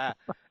 and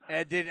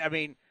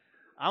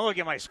I'm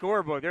looking at my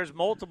scorebook. There's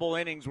multiple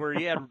innings where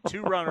he had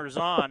 2 runners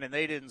on and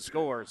they didn't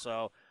score.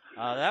 So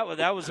that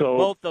was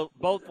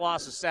both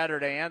losses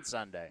Saturday and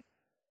Sunday.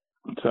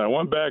 So I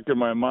went back in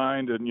my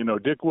mind, and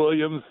Dick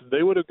Williams,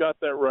 they would have got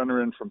that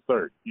runner in from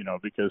third,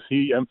 because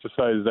he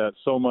emphasized that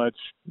so much.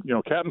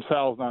 Captain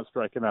Sal's not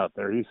striking out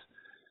there; he's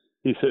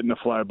hitting a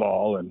fly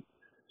ball, and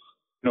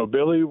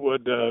Billy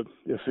would,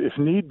 if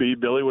need be,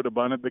 Billy would have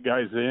bunted the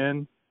guys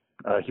in.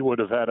 He would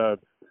have had a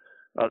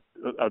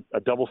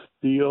double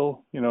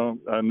steal,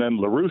 and then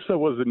La Russa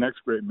was the next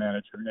great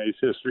manager in A's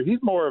history.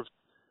 He's more of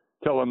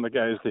telling the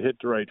guys to hit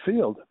the right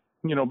field,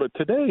 but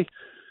today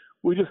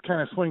we just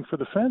kind of swing for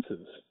the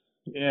fences.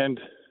 And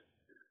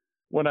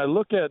when I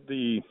look at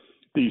these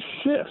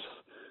shifts,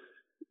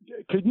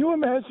 can you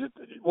imagine?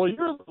 Well,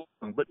 you're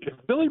young, but if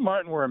Billy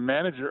Martin were a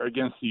manager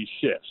against these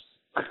shifts,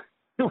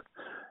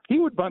 he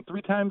would bunt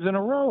 3 times in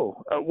a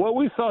row. What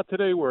we saw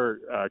today where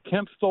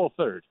Kemp stole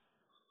third,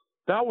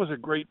 that was a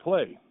great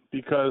play.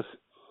 Because,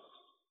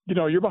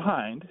 you're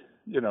behind,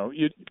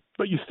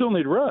 but you still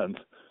need runs.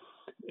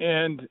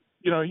 And,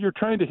 you're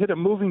trying to hit a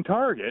moving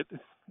target,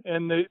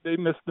 and they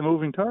missed the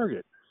moving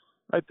target.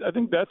 I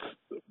think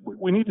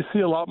we need to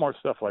see a lot more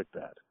stuff like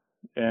that.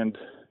 And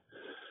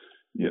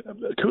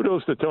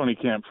kudos to Tony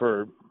Kemp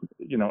for,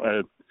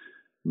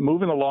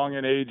 moving along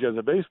in age as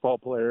a baseball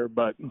player,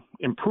 but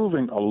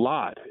improving a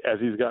lot as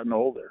he's gotten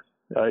older.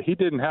 He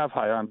didn't have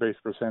high on-base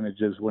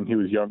percentages when he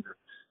was younger,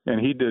 and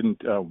he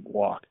didn't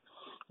walk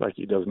like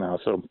he does now.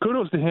 So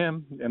kudos to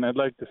him, and I'd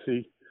like to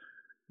see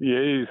the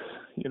A's,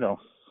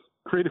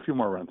 create a few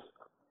more runs.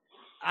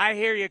 I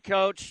hear you,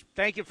 Coach.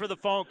 Thank you for the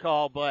phone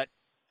call, but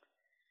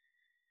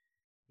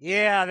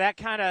yeah, that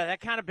kind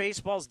of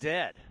baseball's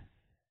dead,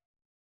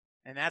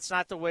 and that's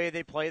not the way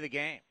they play the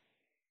game.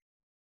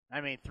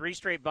 3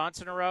 straight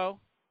bunts in a row.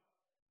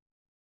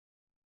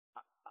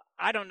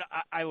 I don't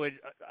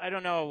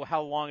know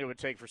how long it would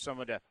take for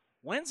someone to.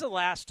 When's the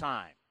last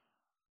time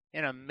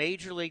in a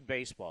Major League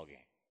Baseball game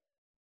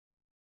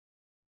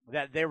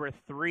that there were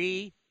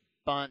 3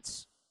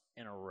 bunts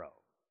in a row.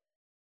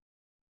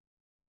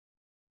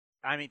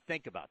 I mean,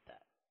 think about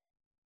that.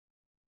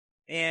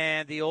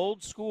 And the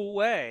old school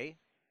way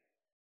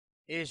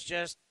is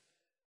just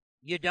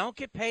you don't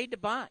get paid to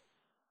bunt.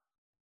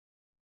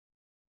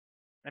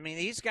 I mean,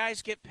 these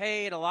guys get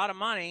paid a lot of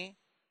money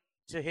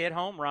to hit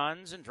home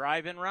runs and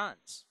drive in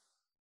runs.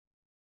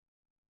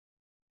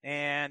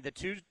 And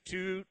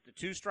the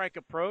two-strike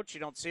approach, you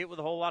don't see it with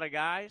a whole lot of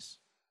guys.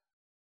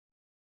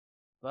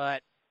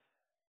 But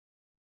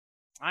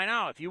I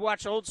know, if you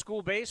watch old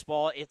school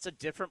baseball, it's a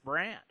different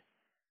brand.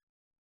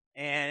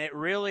 And it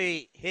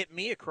really hit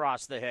me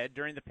across the head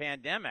during the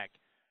pandemic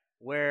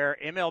where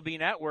MLB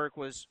Network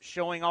was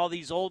showing all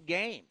these old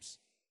games.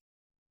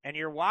 And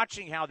you're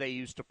watching how they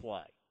used to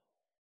play.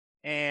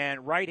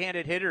 And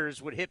right-handed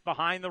hitters would hit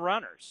behind the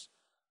runners.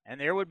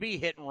 And there would be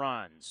hit and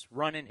runs,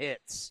 running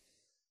hits,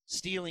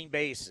 stealing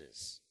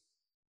bases.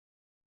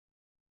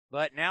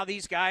 But now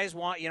these guys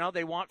want,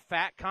 they want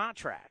fat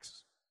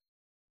contracts.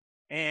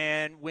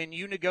 And when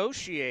you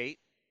negotiate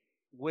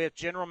with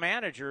general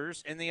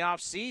managers in the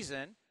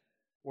offseason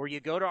or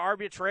you go to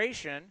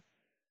arbitration,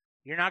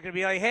 you're not going to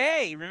be like,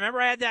 hey, remember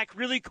I had that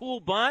really cool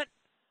bunt?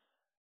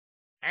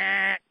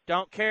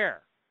 Don't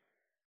care.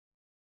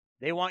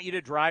 They want you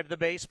to drive the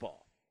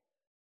baseball.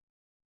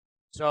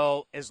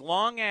 So as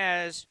long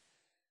as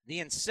the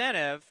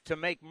incentive to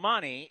make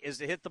money is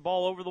to hit the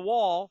ball over the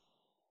wall,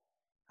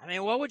 I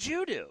mean, what would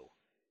you do?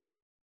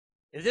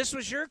 If this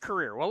was your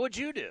career, what would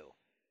you do?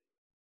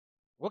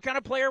 What kind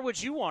of player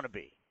would you want to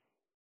be?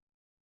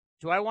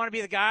 Do I want to be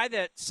the guy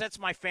that sets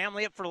my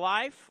family up for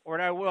life, or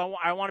do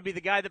I want to be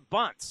the guy that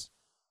bunts?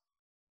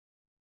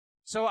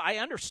 So I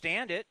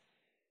understand it.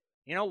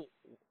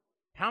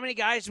 How many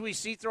guys do we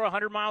see throw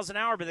 100 miles an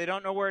hour, but they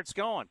don't know where it's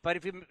going? But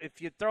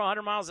if you throw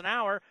 100 miles an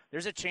hour,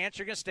 there's a chance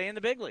you're going to stay in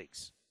the big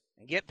leagues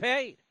and get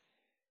paid.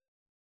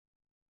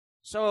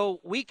 So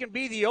we can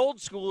be the old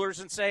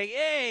schoolers and say,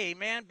 hey,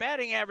 man,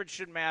 batting average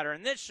should matter,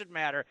 and this should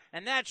matter,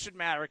 and that should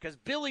matter, because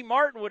Billy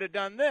Martin would have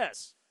done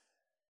this.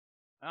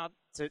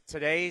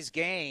 Today's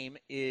game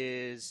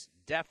is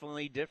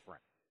definitely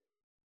different.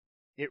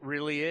 It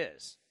really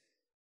is.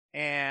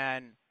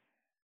 And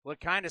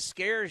what kind of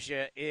scares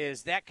you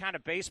is that kind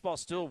of baseball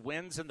still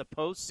wins in the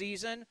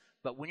postseason,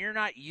 but when you're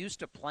not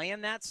used to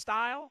playing that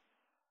style,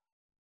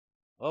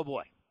 oh,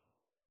 boy.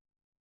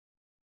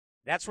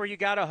 That's where you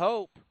got to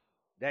hope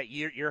that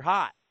you're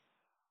hot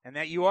and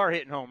that you are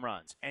hitting home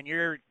runs and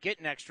you're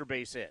getting extra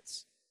base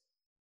hits.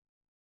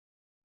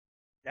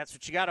 That's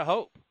what you got to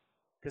hope,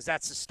 because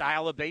that's the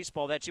style of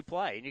baseball that you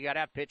play. And you got to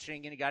have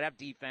pitching and you got to have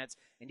defense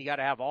and you got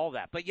to have all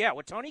that. But, yeah,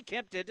 what Tony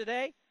Kemp did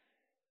today,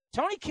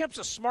 Tony Kemp's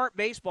a smart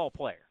baseball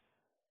player.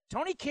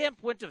 Tony Kemp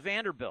went to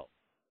Vanderbilt.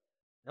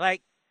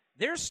 Like,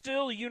 there's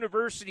still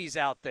universities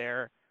out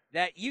there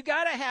that you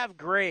got to have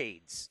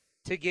grades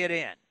to get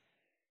in.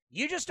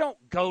 You just don't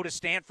go to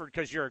Stanford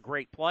because you're a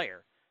great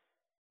player.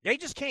 They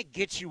just can't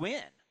get you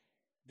in.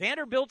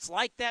 Vanderbilt's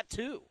like that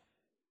too.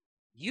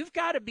 You've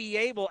got to be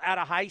able out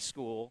of high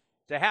school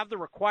to have the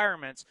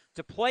requirements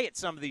to play at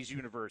some of these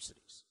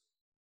universities.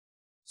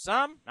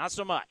 Some, not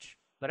so much.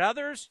 But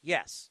others,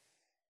 yes.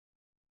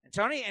 And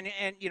Tony,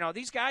 and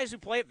these guys who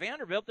play at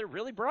Vanderbilt, they're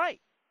really bright.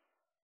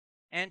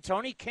 And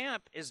Tony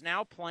Kemp is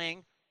now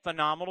playing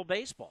phenomenal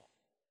baseball.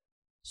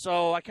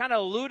 So I kind of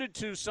alluded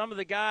to some of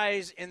the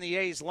guys in the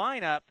A's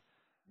lineup,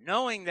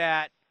 knowing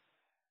that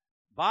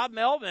Bob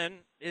Melvin,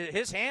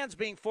 his hand's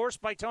being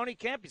forced by Tony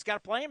Kemp. He's got to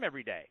play him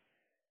every day.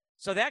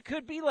 So that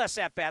could be less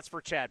at-bats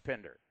for Chad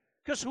Pinder.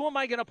 Because who am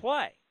I going to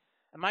play?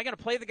 Am I going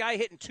to play the guy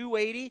hitting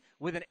 280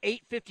 with an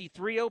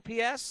 853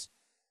 OPS?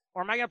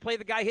 Or am I going to play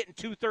the guy hitting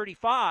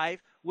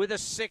 235 with a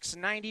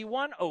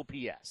 691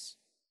 OPS?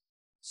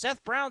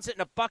 Seth Brown's hitting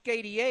a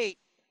 .188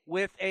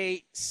 with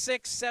a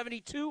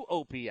 672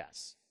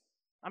 OPS.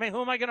 I mean,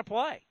 who am I going to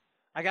play?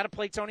 I got to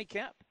play Tony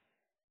Kemp.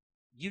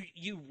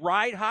 You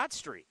ride hot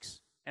streaks.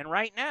 And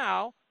right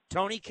now,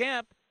 Tony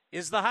Kemp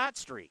is the hot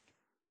streak.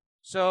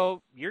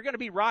 So you're going to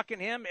be rocking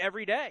him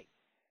every day.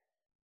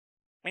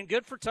 And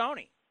good for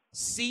Tony.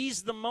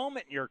 Seize the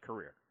moment in your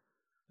career.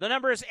 The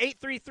number is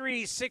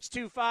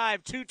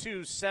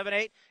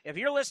 833-625-2278. If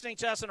you're listening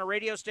to us on a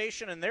radio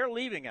station and they're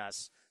leaving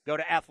us, go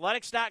to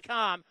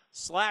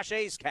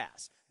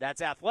athletics.com/A'sCast.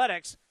 That's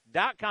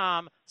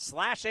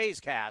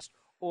athletics.com/A'sCast.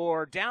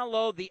 Or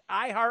download the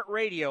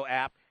iHeartRadio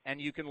app,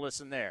 and you can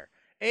listen there.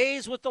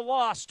 A's with the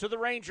loss to the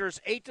Rangers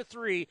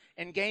 8-3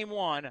 in Game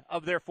 1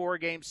 of their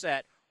 4-game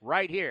set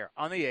right here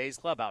on the A's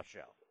Clubhouse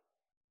Show.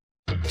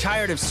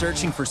 Tired of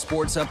searching for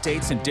sports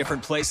updates in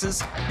different places?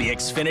 The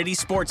Xfinity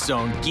Sports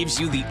Zone gives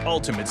you the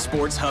ultimate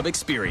sports hub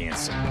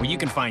experience, where you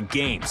can find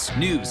games,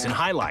 news, and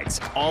highlights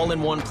all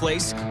in one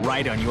place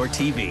right on your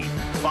TV.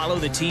 Follow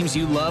the teams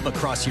you love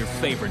across your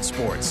favorite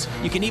sports.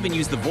 You can even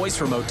use the voice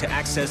remote to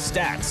access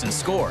stats and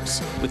scores.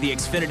 With the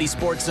Xfinity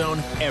Sports Zone,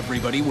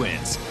 everybody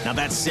wins. Now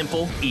that's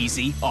simple,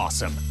 easy,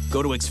 awesome.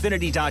 Go to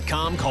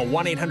Xfinity.com, call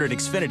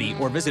 1-800-XFINITY,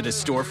 or visit a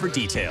store for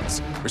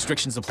details.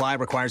 Restrictions apply.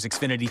 Requires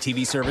Xfinity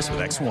TV service with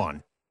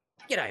X1.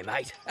 G'day,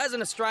 mate. As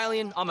an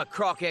Australian, I'm a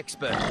croc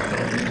expert.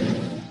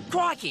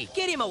 Crikey,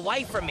 get him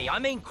away from me. I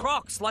mean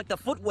Crocs, like the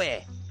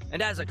footwear. And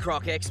as a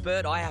croc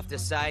expert, I have to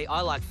say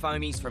I like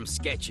foamies from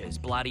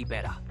Skechers bloody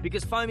better.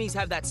 Because foamies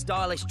have that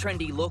stylish,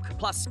 trendy look,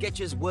 plus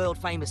Skechers'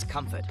 world-famous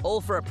comfort.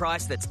 All for a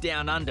price that's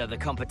down under the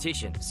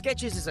competition.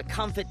 Skechers is a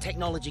comfort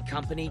technology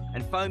company,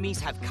 and foamies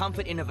have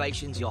comfort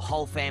innovations your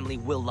whole family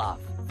will love.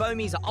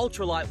 Foamies are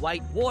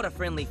ultra-lightweight,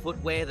 water-friendly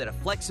footwear that are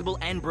flexible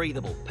and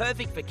breathable.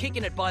 Perfect for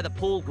kicking it by the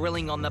pool,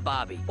 grilling on the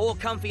barbie. Or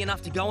comfy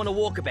enough to go on a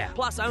walkabout.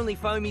 Plus, only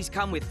foamies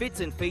come with fits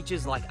and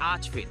features like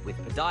Arch Fit with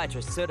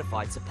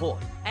podiatrist-certified support.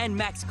 And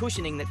max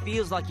cushioning that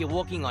feels like you're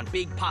walking on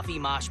big, puffy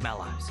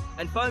marshmallows.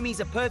 And foamies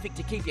are perfect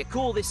to keep you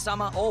cool this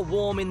summer or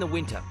warm in the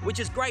winter. Which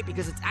is great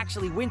because it's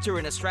actually winter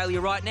in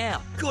Australia right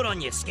now. Good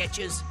on you,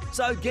 Skechers.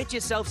 So get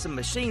yourself some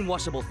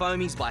machine-washable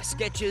foamies by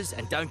Skechers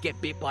and don't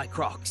get bit by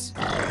Crocs.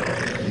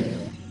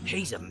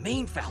 He's a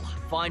mean fella.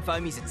 Find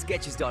foamies at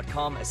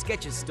Skechers.com, a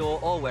Skechers store,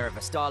 or wherever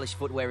stylish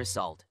footwear is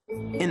sold.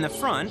 In the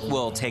front,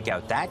 we'll take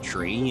out that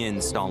tree,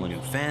 install a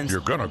new fence.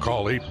 You're gonna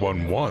call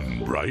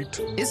 811, right?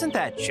 Isn't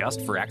that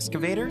just for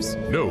excavators?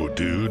 No,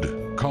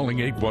 dude.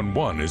 Calling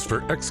 811 is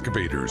for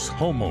excavators,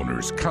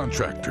 homeowners,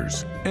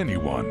 contractors,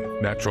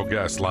 anyone. Natural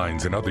gas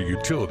lines and other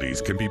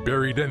utilities can be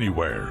buried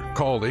anywhere.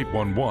 Call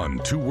 811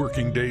 2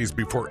 working days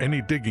before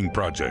any digging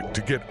project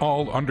to get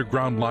all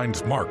underground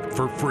lines marked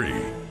for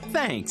free.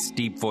 Thanks,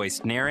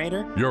 deep-voiced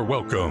narrator. You're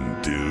welcome,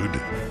 dude.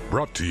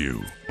 Brought to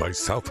you by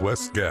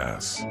Southwest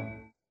Gas.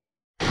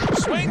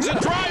 Swings and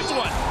drives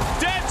one.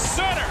 Dead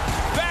center.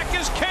 Back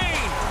is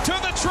Kane to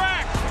the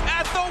track.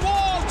 At the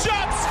wall.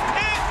 Jumps.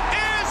 It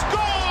is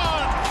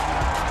gone.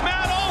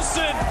 Matt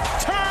Olson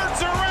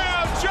turns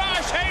around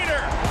Josh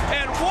Hader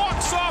and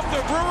walks off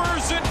the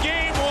Brewers in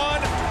Game 1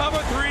 of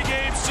a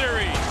 3-game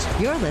series.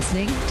 You're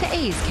listening to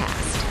A's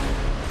Cast.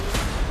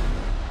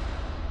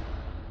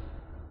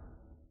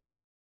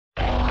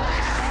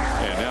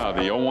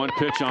 The 0-1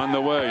 pitch on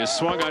the way is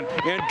swung on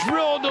and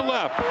drilled to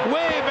left.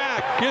 Way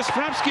back.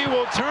 Yastrzemski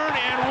will turn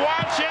and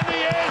watch, and the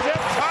A's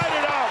have tied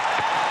it up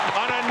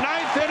on a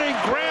 9th-inning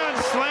grand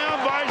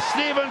slam by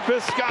Stephen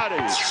Piscotty.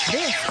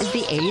 This is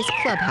the A's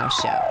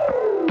Clubhouse Show.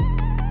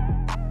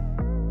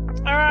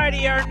 All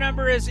righty, our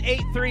number is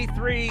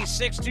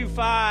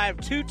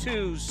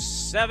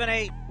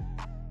 833-625-2278.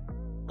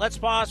 Let's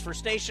pause for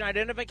station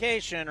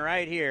identification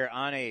right here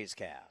on A's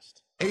Cast.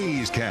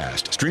 A's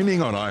Cast,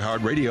 streaming on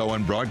iHeartRadio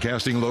and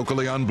broadcasting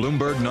locally on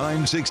Bloomberg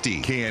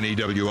 960,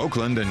 KNEW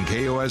Oakland, and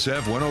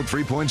KOSF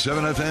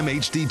 103.7 FM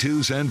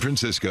HD2 San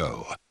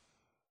Francisco.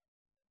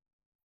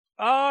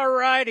 All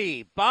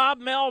righty, Bob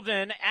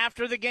Melvin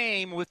after the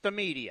game with the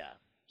media.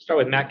 Start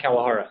with Matt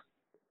Kawahara.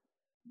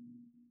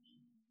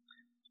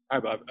 Hi,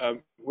 Bob.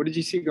 What did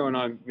you see going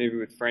on maybe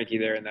with Frankie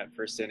there in that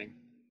first inning?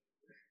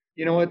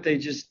 You know what? They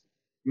just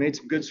made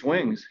some good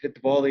swings, hit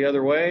the ball the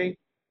other way.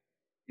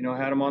 You know,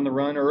 had him on the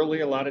run early.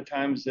 A lot of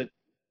times that,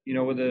 you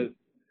know, with a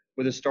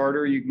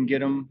starter, you can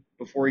get him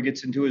before he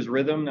gets into his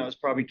rhythm. That was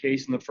probably the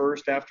case in the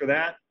first. After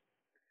that,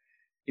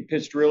 he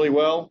pitched really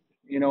well,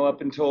 you know,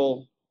 up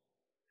until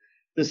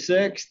the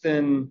 6th.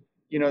 And,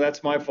 you know,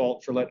 that's my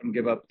fault for letting him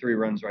give up 3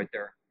 runs right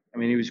there. I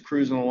mean, he was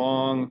cruising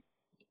along,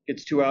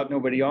 gets 2 out,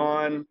 nobody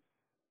on,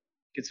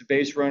 gets a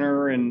base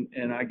runner, and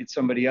I get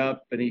somebody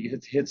up, and he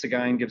hits a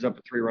guy and gives up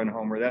a 3-run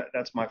homer.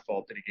 That's my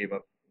fault that he gave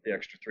up the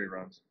extra 3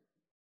 runs.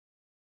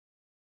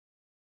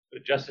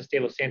 Justice De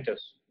Los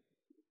Santos.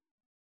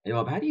 Hey,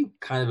 Bob, how do you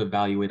kind of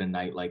evaluate a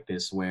night like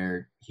this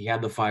where he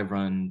had the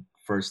 5-run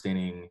first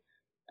inning,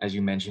 as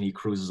you mentioned, he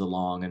cruises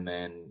along, and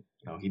then,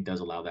 you know, he does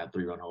allow that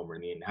 3-run homer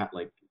in the end?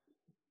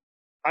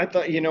 I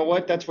thought, you know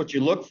what, that's what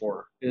you look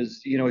for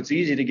is, you know, it's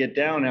easy to get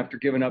down after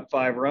giving up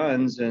 5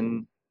 runs,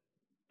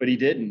 but he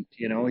didn't.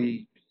 You know,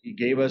 he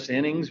gave us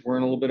innings. We're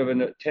in a little bit of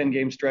a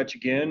 10-game stretch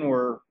again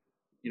where,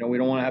 you know, we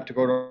don't want to have to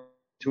go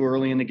too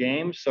early in the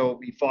game. So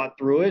he fought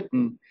through it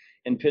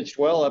and pitched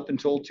well up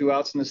until 2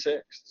 outs in the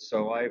 6th.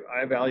 So I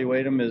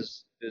evaluate him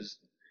as,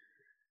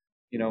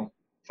 you know,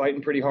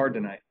 fighting pretty hard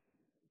tonight.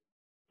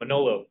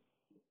 Manolo.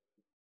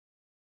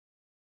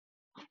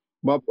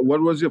 Bob,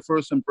 what was your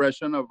first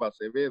impression of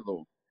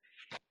Acevedo?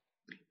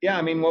 Yeah,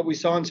 I mean, what we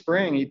saw in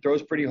spring, he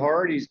throws pretty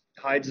hard. He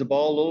hides the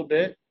ball a little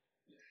bit,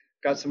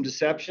 got some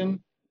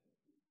deception.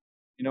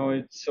 You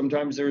know,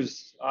 sometimes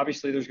there's going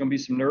to be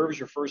some nerves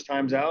your first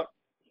time's out.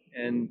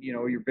 And, you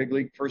know, your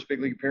first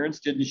big league appearance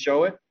didn't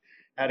show it.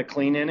 Had a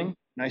clean inning.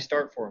 Nice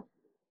start for him.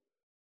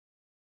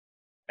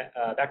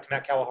 Back to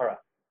Matt Kawahara.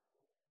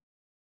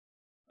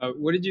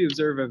 What did you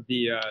observe of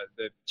the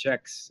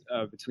checks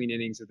between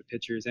innings of the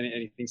pitchers?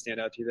 Anything stand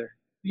out to you there?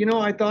 You know,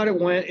 I thought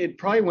it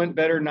probably went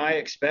better than I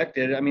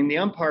expected. I mean, the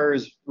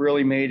umpires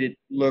really made it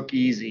look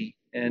easy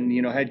and,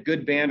 you know, had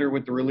good banter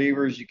with the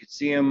relievers. You could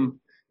see them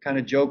kind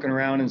of joking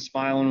around and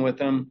smiling with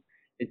them.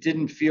 It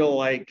didn't feel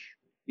like,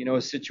 you know,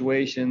 a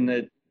situation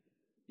that,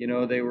 you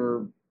know, they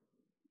were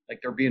like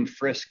they're being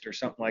frisked or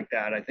something like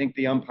that. I think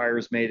the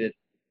umpires made it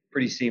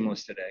pretty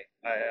seamless today.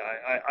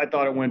 I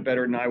thought it went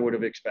better than I would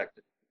have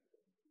expected.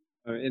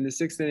 In the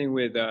 6th inning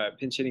with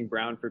pinch hitting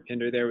Brown for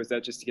Pinder there, was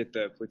that just to get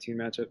the platoon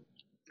matchup?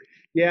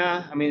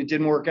 Yeah, I mean, it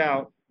didn't work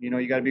out. You know,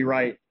 you got to be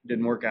right. It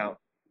didn't work out.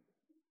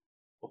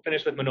 We'll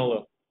finish with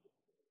Manolo.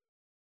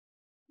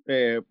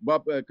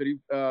 Bob, could you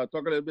talk a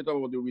little bit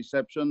about the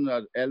reception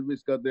that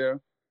Elvis got there?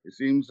 It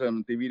seems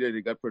on TV that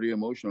he got pretty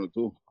emotional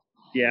too.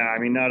 Yeah, I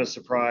mean, not a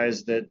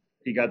surprise that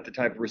he got the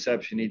type of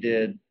reception he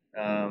did.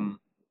 You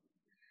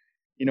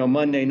know,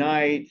 Monday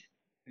night,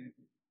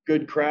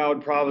 good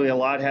crowd, probably a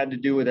lot had to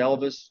do with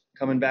Elvis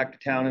coming back to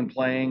town and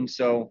playing.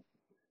 So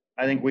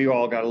I think we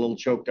all got a little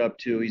choked up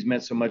too. He's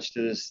meant so much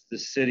to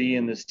this city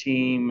and this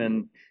team,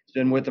 and he's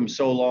been with them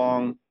so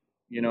long.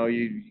 You know,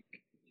 you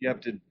have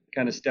to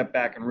kind of step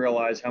back and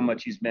realize how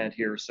much he's meant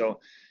here.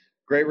 So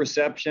great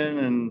reception,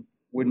 and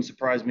wouldn't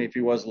surprise me if he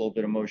was a little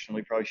bit emotional.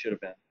 He probably should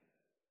have been.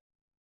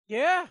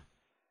 Yeah.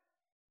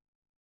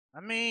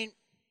 I mean,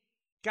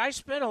 guy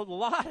spent a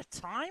lot of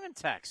time in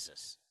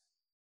Texas.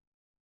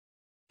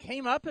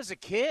 Came up as a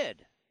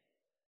kid.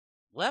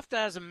 Left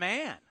as a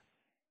man.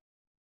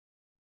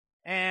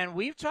 And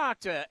we've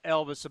talked to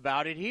Elvis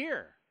about it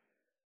here.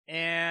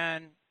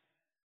 And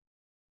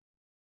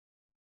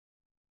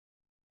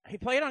he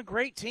played on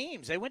great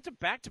teams. They went to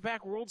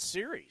back-to-back World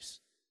Series.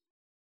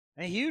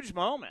 A huge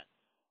moment.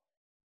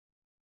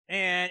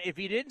 And if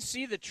you didn't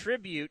see the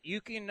tribute,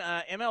 you can,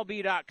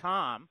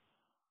 MLB.com,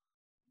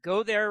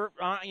 go there,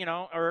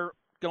 or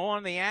go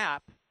on the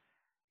app,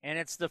 and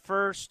it's the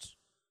first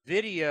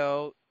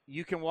video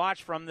you can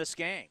watch from this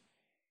game.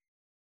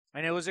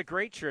 And it was a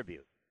great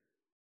tribute.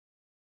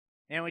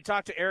 And we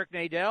talked to Eric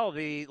Nadel,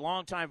 the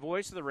longtime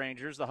voice of the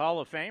Rangers, the Hall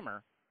of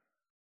Famer,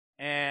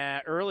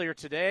 and earlier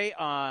today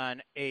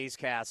on A's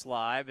Cast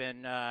Live,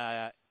 and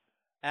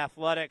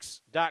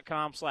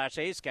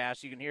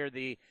athletics.com/A'sCast, you can hear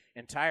the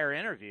entire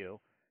interview.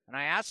 And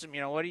I asked him,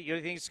 what do you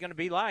think it's going to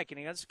be like? And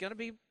he goes, it's going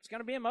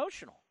to be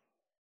emotional.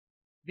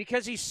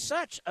 Because he's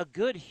such a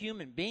good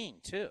human being,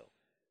 too.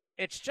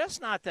 It's just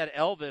not that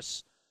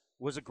Elvis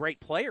was a great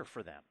player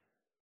for them.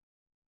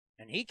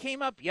 And he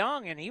came up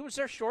young, and he was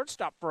their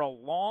shortstop for a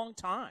long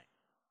time.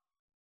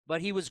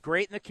 But he was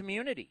great in the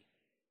community.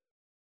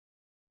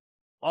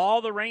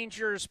 All the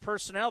Rangers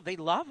personnel, they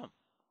love him.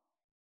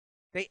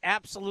 They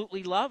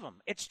absolutely love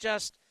him. It's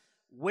just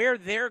where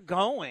they're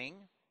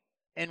going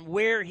and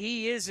where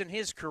he is in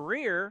his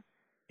career,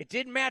 it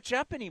didn't match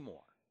up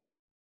anymore.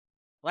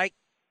 Like,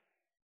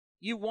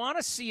 you want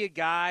to see a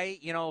guy,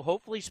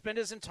 hopefully spend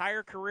his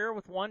entire career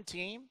with one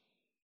team,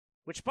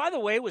 which, by the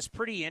way, was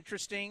pretty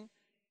interesting.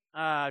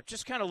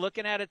 Just kind of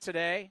looking at it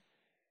today.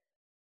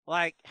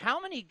 Like, how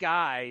many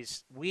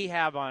guys we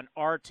have on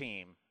our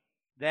team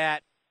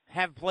that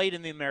have played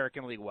in the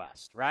American League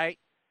West, right?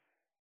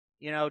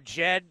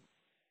 Jed,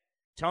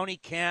 Tony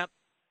Kemp,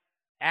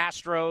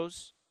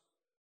 Astros,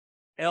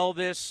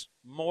 Elvis,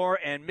 Moore,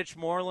 and Mitch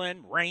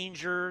Moreland,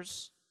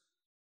 Rangers.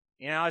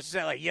 I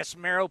said, like,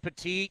 Yasmero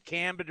Petit,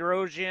 Cam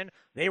Bedrosian,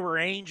 they were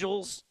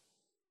Angels.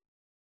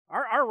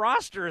 Our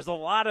roster is a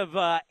lot of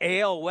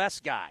AL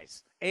West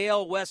guys,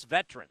 AL West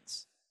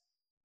veterans.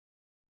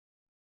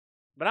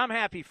 But I'm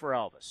happy for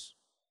Elvis.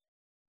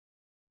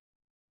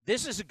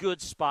 This is a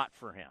good spot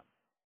for him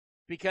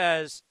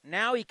because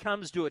now he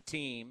comes to a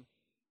team.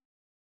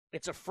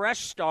 It's a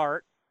fresh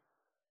start.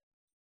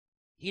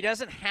 He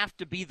doesn't have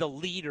to be the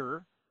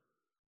leader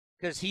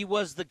because he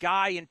was the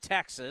guy in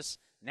Texas.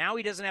 Now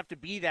he doesn't have to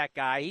be that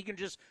guy. He can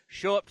just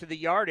show up to the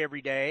yard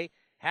every day,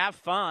 have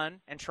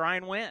fun, and try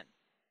and win.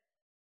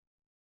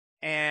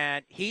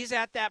 And he's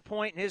at that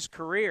point in his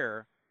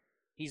career.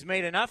 He's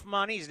made enough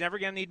money. He's never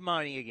going to need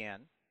money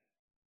again.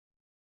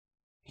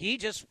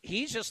 He's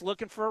just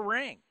looking for a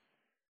ring.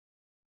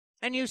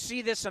 And you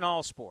see this in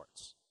all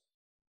sports.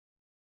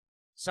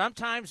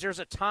 Sometimes there's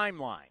a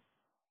timeline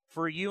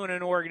for you in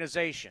an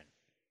organization,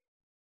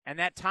 and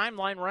that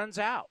timeline runs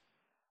out.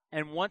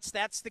 And once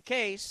that's the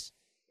case,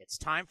 it's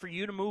time for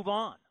you to move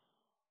on.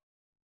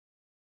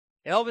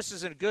 Elvis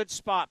is in a good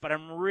spot, but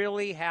I'm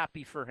really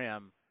happy for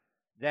him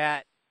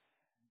that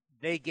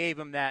they gave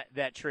him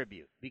that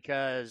tribute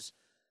because,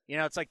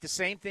 it's like the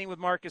same thing with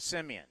Marcus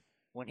Semien.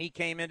 When he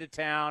came into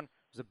town, it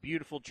was a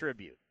beautiful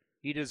tribute.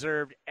 He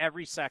deserved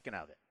every second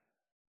of it.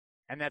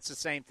 And that's the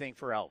same thing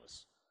for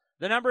Elvis.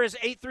 The number is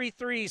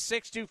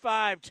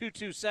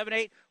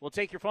 833-625-2278. We'll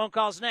take your phone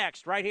calls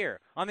next right here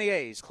on the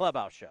A's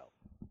Clubhouse Show.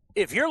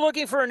 If you're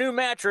looking for a new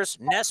mattress,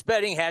 Nest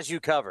Bedding has you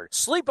covered.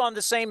 Sleep on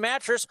the same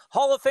mattress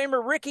Hall of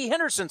Famer Ricky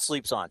Henderson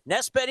sleeps on.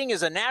 Nest Bedding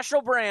is a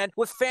national brand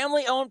with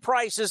family-owned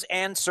prices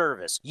and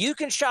service. You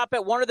can shop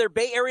at one of their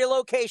Bay Area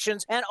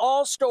locations, and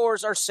all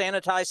stores are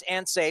sanitized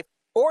and safe.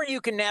 Or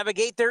you can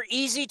navigate their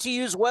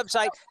easy-to-use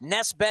website,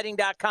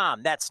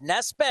 nestbedding.com. That's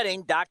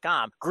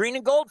nestbedding.com. Green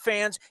and gold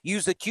fans,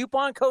 use the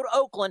coupon code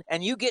Oakland,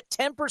 and you get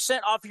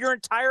 10% off your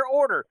entire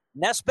order.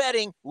 Nest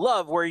Bedding,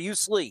 love where you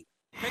sleep.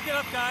 Pick it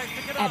up, guys.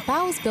 Pick it up. At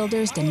Bowles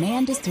Builders,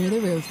 demand is through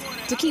the roof.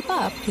 To keep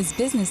up, his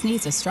business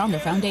needs a stronger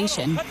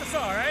foundation. Cut the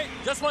saw, all right?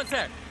 Just one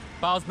sec.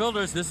 Bowles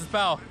Builders, this is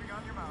Bow.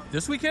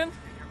 This weekend?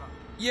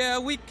 Yeah,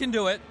 we can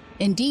do it.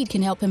 Indeed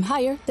can help him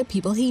hire the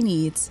people he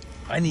needs.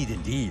 I need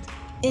Indeed.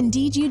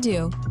 Indeed, you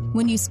do.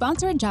 When you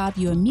sponsor a job,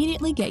 you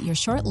immediately get your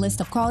short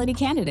list of quality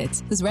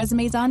candidates whose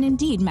resumes on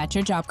Indeed match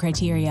your job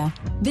criteria.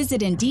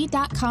 Visit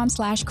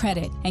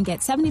Indeed.com/credit and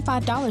get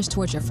 $75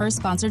 towards your first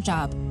sponsored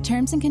job.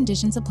 Terms and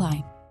conditions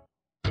apply.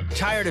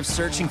 Tired of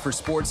searching for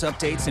sports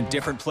updates in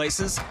different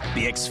places?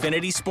 The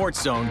Xfinity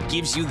Sports Zone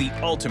gives you the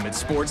ultimate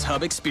sports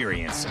hub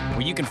experience,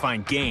 where you can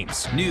find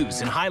games,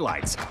 news, and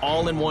highlights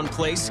all in one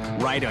place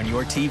right on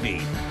your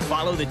TV.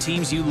 Follow the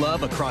teams you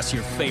love across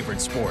your favorite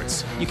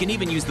sports. You can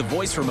even use the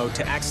voice remote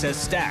to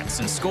access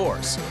stats and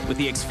scores. With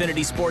the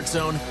Xfinity Sports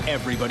Zone,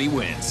 everybody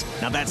wins.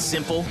 Now that's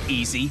simple,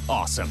 easy,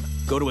 awesome.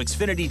 Go to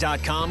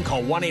Xfinity.com,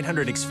 call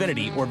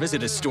 1-800-XFINITY, or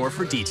visit a store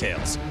for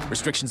details.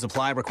 Restrictions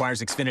apply.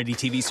 Requires Xfinity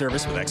TV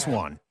service with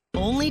X1.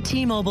 Only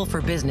T-Mobile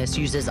for Business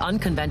uses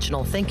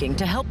unconventional thinking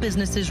to help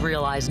businesses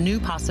realize new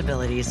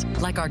possibilities,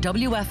 like our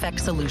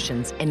WFX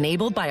solutions,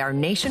 enabled by our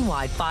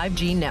nationwide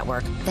 5G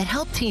network that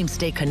help teams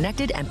stay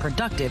connected and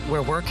productive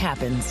where work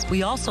happens.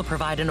 We also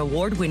provide an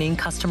award-winning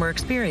customer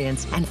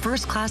experience and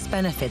first-class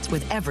benefits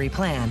with every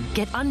plan.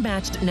 Get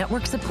unmatched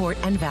network support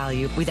and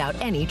value without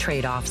any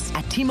trade-offs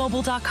at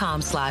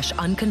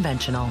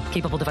T-Mobile.com/unconventional.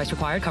 Capable device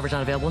required. Coverage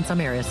not available in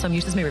some areas. Some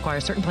uses may require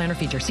certain plan or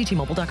features. See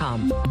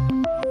T-Mobile.com.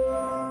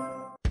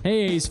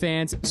 Hey A's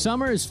fans,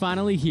 summer is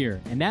finally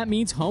here, and that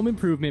means home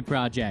improvement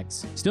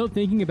projects. Still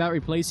thinking about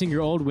replacing your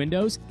old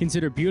windows?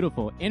 Consider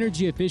beautiful,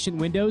 energy-efficient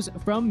windows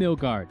from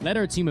Milgard. Let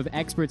our team of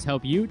experts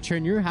help you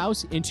turn your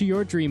house into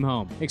your dream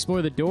home.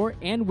 Explore the door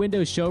and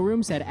window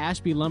showrooms at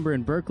Ashby Lumber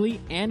in Berkeley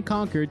and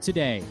Concord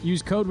today.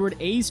 Use code word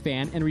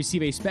A'sFan and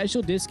receive a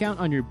special discount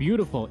on your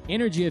beautiful,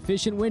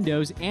 energy-efficient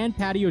windows and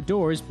patio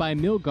doors by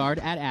Milgard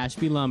at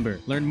Ashby Lumber.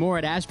 Learn more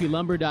at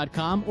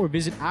ashbylumber.com or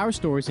visit our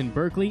stores in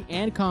Berkeley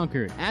and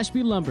Concord.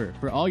 Ashby Lumber,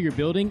 for all your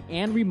building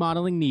and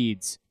remodeling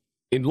needs.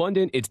 In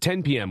London, it's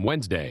 10 p.m.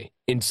 Wednesday.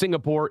 In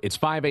Singapore, it's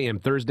 5 a.m.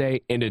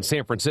 Thursday. And in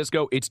San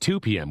Francisco, it's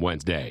 2 p.m.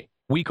 Wednesday.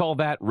 We call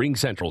that Ring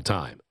Central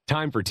Time.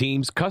 Time for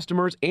teams,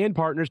 customers, and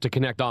partners to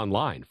connect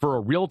online for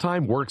a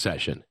real-time work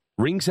session.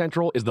 Ring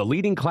Central is the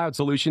leading cloud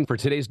solution for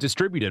today's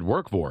distributed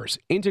workforce,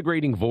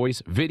 integrating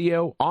voice,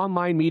 video,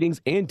 online meetings,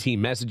 and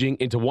team messaging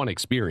into one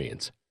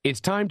experience.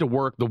 It's time to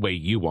work the way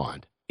you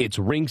want. It's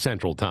Ring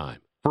Central Time.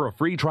 For a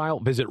free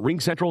trial, visit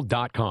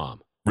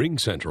ringcentral.com. Ring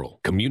Central.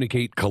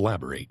 Communicate,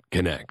 collaborate,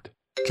 connect.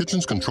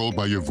 Kitchens controlled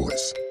by your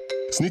voice.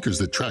 Sneakers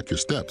that track your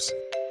steps.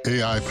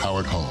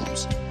 AI-powered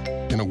homes.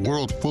 In a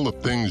world full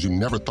of things you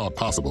never thought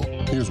possible,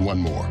 here's one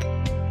more.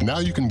 Now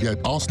you can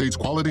get Allstate's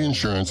quality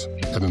insurance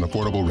at an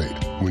affordable rate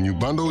when you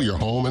bundle your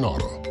home and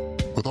auto.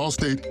 With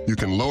Allstate, you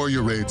can lower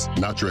your rates,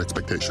 not your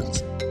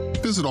expectations.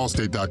 Visit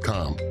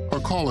allstate.com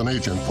or call an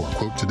agent for a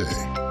quote today.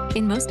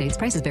 In most states,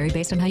 prices vary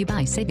based on how you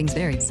buy. Savings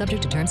vary,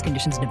 subject to terms,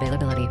 conditions, and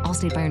availability.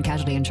 Allstate Fire and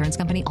Casualty Insurance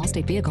Company,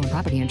 Allstate Vehicle and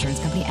Property Insurance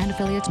Company, and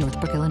affiliates,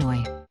 Northbrook,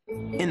 Illinois.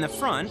 In the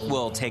front,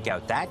 we'll take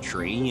out that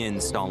tree,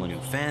 install a new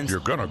fence. You're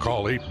gonna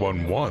call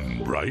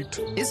 811, right?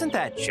 Isn't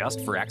that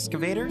just for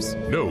excavators?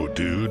 No,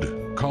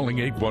 dude. Calling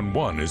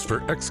 811 is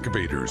for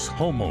excavators,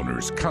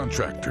 homeowners,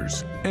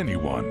 contractors,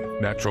 anyone.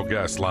 Natural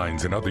gas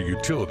lines and other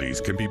utilities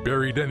can be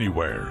buried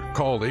anywhere.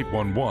 Call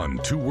 811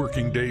 2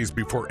 working days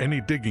before any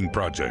digging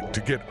project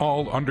to get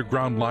all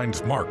underground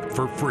lines marked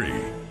for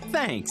free.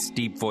 Thanks,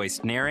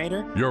 deep-voiced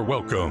narrator. You're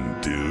welcome,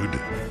 dude.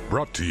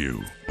 Brought to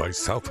you by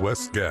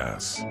Southwest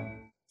Gas.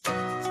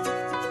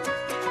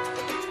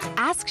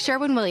 Ask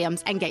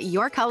Sherwin-Williams and get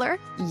your color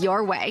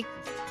your way.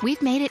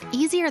 We've made it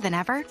easier than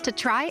ever to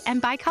try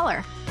and buy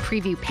color.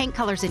 Preview paint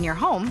colors in your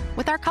home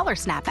with our Color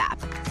Snap app.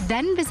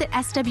 Then visit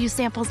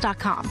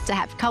swsamples.com to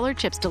have color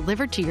chips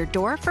delivered to your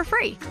door for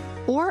free.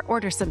 Or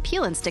order some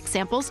peel and stick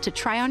samples to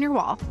try on your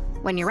wall.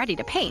 When you're ready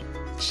to paint,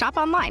 shop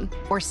online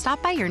or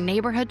stop by your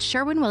neighborhood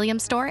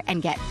Sherwin-Williams store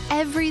and get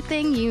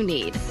everything you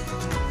need.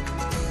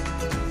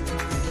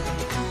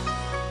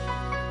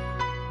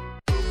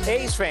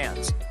 A's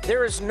fans,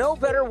 there is no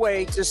better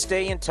way to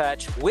stay in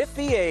touch with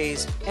the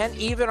A's and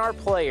even our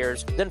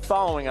players than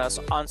following us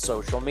on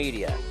social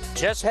media.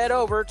 Just head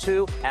over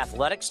to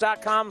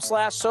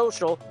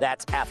athletics.com/social.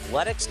 That's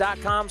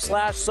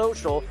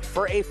athletics.com/social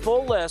for a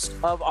full list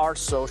of our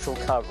social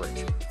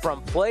coverage,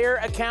 from player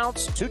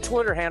accounts to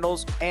Twitter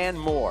handles and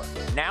more.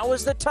 Now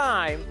is the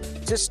time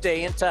to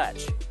stay in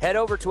touch. Head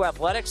over to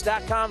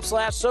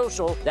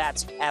athletics.com/social.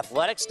 That's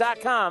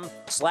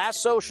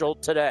athletics.com/social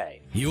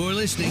today. You're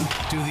listening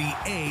to the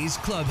A's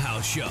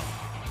Clubhouse Show.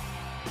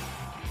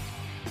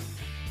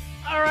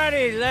 All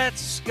righty,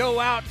 let's go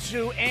out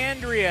to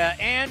Andrea.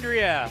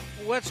 Andrea,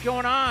 what's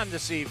going on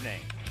this evening?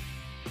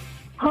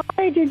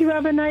 Hi, did you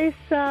have a nice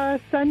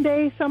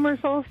Sunday summer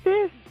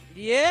solstice?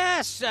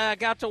 Yes,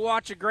 got to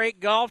watch a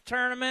great golf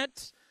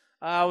tournament.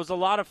 It was a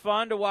lot of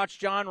fun to watch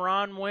John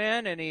Rahm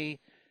win, and he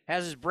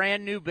has his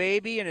brand new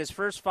baby, and his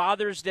first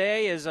Father's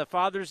Day is a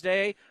Father's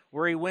Day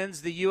where he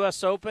wins the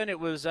U.S. Open. It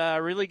was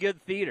really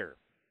good theater.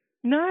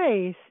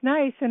 Nice.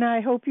 And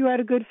I hope you had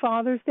a good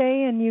Father's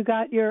Day and you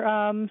got your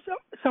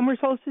summer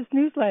solstice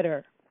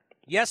newsletter.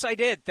 Yes, I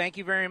did. Thank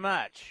you very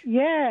much.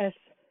 Yes.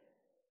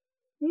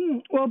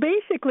 Well,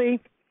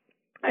 basically,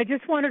 I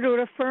just wanted to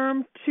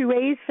affirm to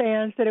A's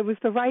fans that it was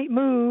the right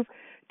move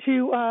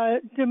to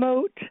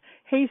demote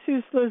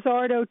Jesus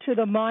Luzardo to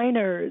the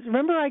minors.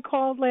 Remember I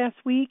called last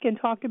week and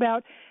talked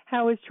about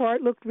how his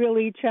chart looked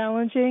really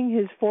challenging,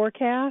 his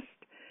forecast?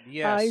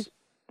 Yes. He's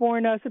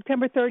born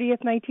September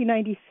 30th,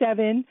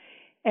 1997,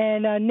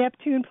 and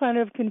Neptune,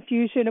 planet of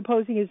confusion,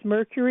 opposing his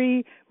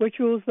Mercury, which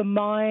rules the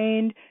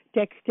mind,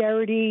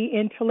 dexterity,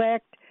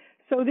 intellect.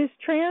 So this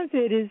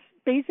transit is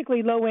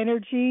basically low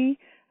energy.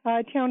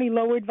 County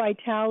lowered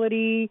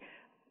vitality,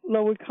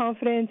 lowered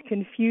confidence,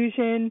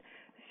 confusion.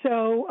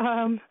 So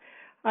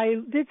I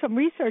did some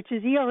research.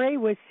 His ERA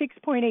was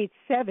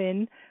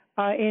 6.87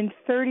 in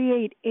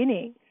 38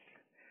 innings.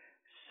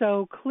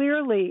 So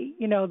clearly,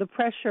 the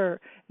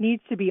pressure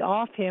needs to be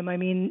off him. I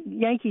mean,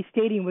 Yankee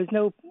Stadium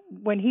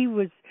when he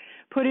was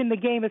put in the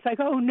game, it's like,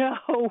 oh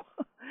no,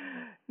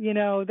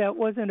 that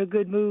wasn't a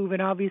good move.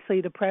 And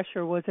obviously the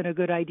pressure wasn't a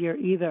good idea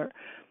either.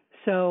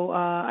 So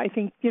I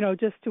think,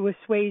 just to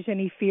assuage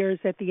any fears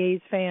that the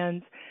A's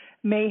fans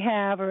may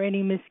have or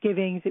any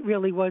misgivings, it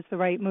really was the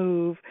right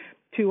move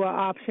to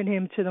option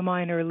him to the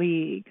minor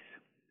leagues.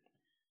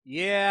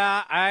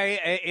 Yeah,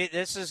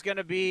 this is going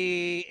to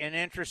be an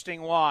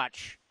interesting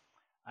watch.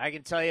 I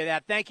can tell you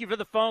that. Thank you for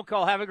the phone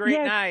call. Have a great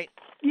night.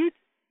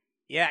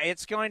 Yeah,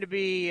 it's going to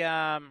be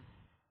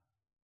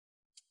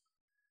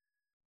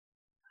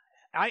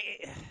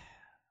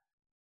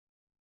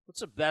what's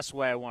the best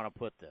way I want to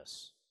put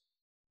this?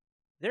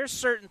 There's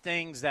certain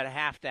things that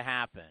have to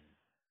happen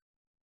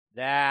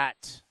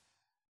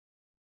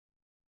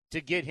to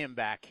get him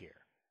back here.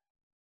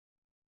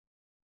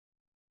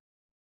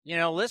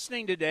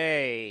 Listening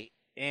today,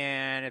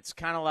 and it's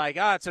kind of like,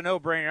 it's a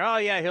no-brainer. Oh,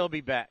 yeah, he'll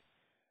be back.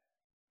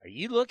 Are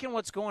you looking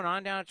what's going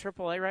on down at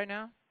AAA right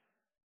now?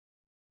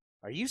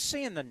 Are you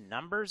seeing the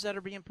numbers that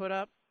are being put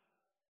up?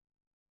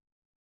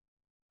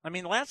 I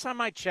mean, last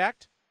time I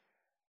checked,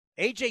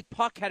 A.J.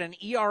 Puck had an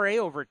ERA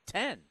over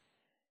 10.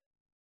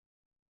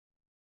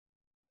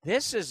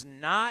 This is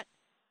not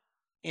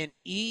an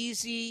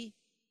easy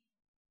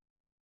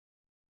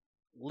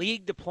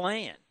league to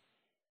play in.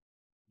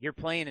 You're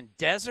playing in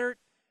desert.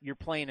 You're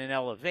playing in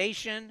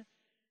elevation.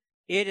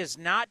 It is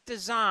not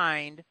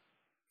designed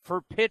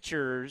for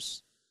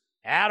pitchers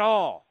at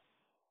all.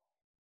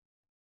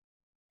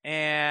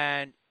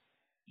 And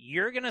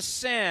you're going to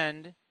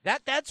send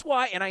that's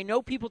why, and I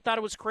know people thought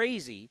it was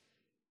crazy,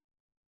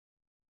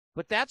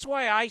 but that's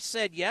why I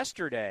said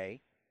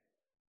yesterday,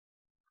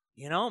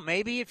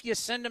 maybe if you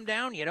send him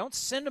down, you don't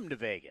send him to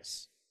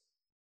Vegas.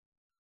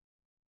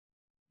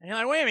 And you're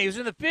like, wait a minute, he was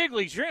in the big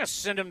leagues. You're going to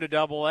send him to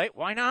Double-A.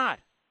 Why not?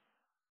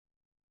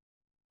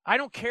 I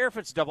don't care if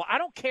it's double. I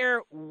don't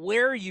care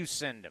where you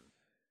send him.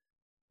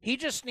 He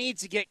just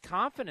needs to get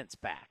confidence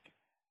back.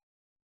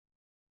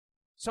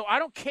 So I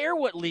don't care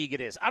what league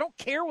it is. I don't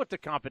care what the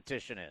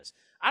competition is.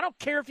 I don't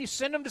care if you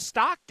send him to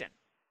Stockton.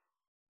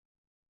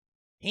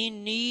 He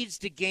needs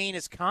to gain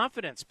his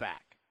confidence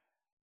back.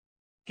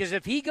 Because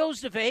if he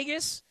goes to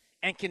Vegas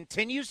and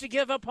continues to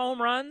give up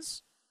home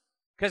runs,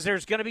 because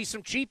there's going to be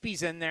some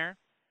cheapies in there,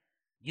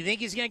 you think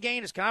he's going to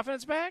gain his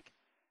confidence back?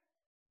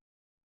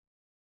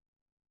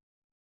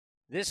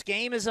 This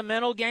game is a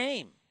mental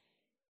game,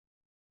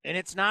 and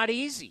it's not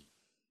easy.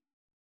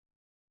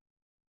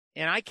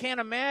 And I can't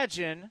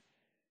imagine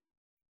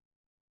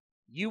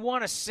you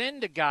want to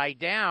send a guy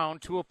down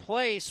to a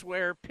place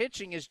where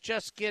pitching is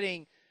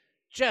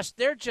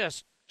they're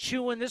just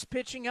chewing this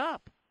pitching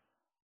up.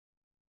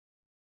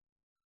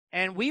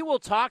 And we will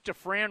talk to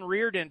Fran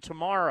Riordan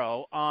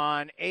tomorrow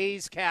on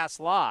A's Cast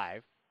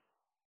Live,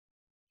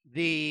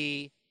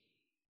 the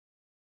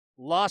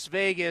Las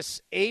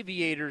Vegas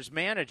Aviators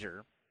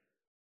manager,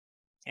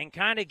 and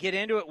kind of get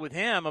into it with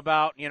him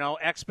about,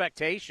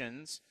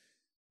 expectations.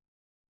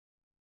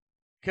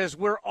 Because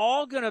we're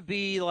all going to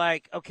be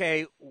like,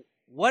 okay,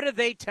 what are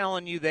they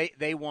telling you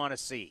they want to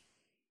see?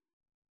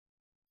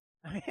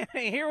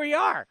 Here we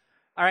are.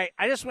 All right,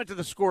 I just went to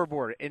the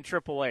scoreboard in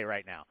AAA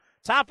right now.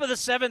 Top of the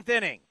 7th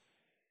inning.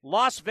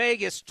 Las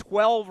Vegas,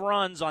 12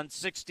 runs on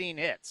 16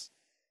 hits.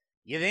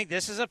 You think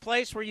this is a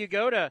place where you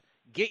go to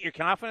get your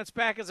confidence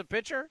back as a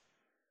pitcher?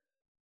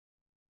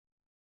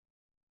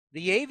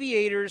 The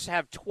Aviators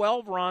have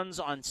 12 runs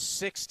on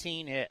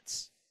 16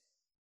 hits.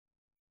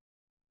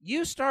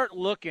 You start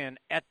looking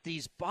at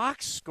these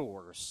box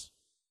scores,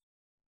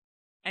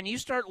 and you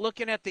start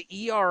looking at the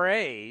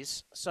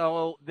ERAs.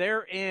 So I'm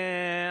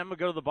going to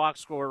go to the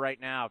box score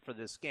right now for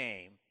this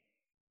game.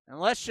 And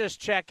let's just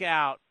check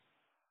out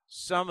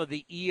some of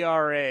the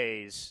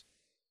ERAs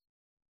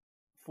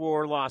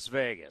for Las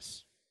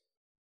Vegas.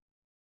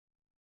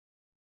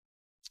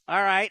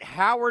 All right,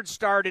 Howard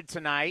started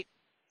tonight.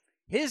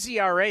 His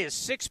ERA is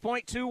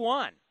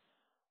 6.21.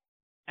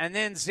 And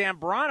then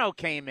Zambrano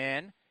came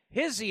in.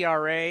 His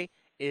ERA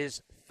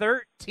is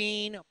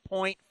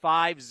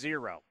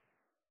 13.50.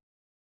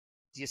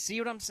 Do you see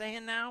what I'm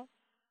saying now?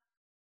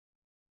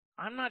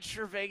 I'm not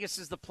sure Vegas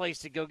is the place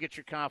to go get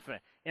your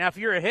confidence. Now, if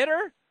you're a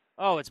hitter,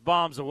 it's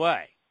bombs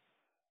away.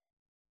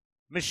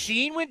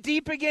 Machine went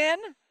deep again?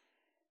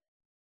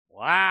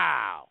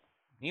 Wow.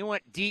 He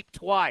went deep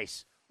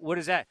twice. What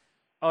is that?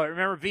 Oh,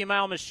 remember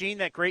V-Mile Machine,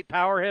 that great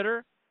power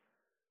hitter?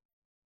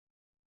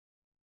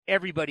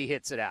 Everybody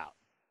hits it out.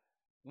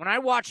 When I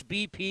watched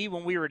BP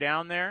when we were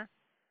down there,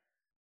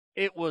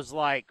 it was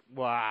like,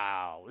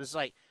 wow. It's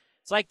like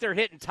they're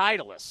hitting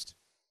Titleist.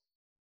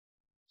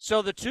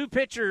 So the two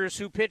pitchers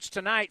who pitched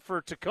tonight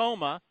for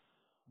Tacoma,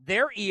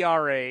 their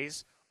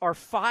ERAs are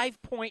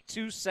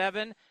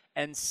 5.27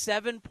 and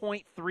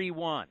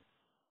 7.31.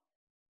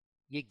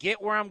 You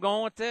get where I'm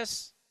going with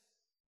this?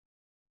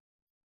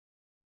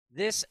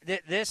 This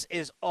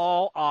is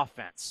all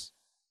offense.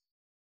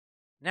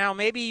 Now,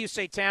 maybe you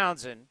say,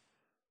 Townsend,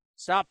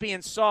 stop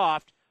being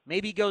soft.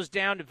 Maybe he goes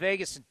down to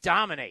Vegas and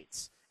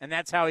dominates, and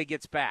that's how he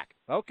gets back.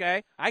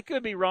 Okay, I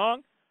could be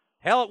wrong.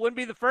 Hell, it wouldn't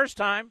be the first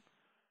time.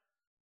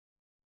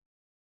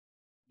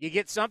 You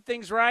get some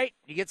things right,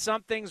 you get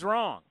some things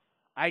wrong.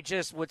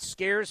 What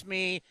scares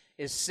me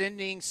is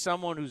sending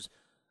someone who's,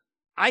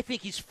 I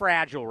think he's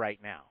fragile right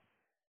now.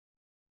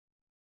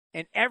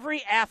 And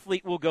every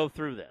athlete will go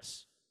through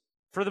this,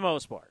 for the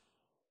most part.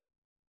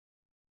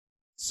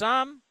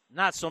 Some,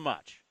 not so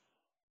much.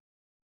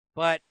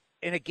 But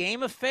in a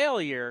game of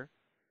failure,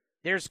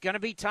 there's going to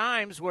be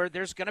times where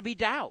there's going to be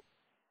doubt.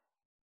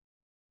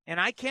 And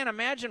I can't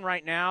imagine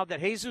right now that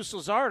Jesus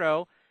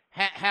Luzardo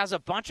has a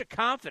bunch of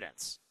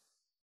confidence.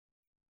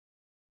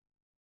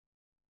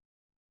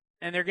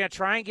 And they're going to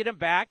try and get him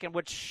back, and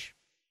which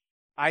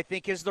I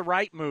think is the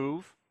right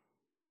move,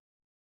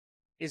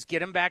 is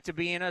get him back to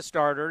being a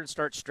starter and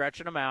start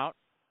stretching him out.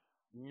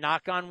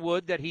 Knock on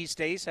wood that he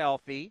stays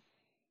healthy.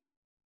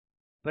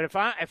 But if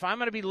I'm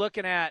going to be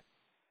looking at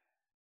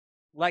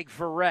like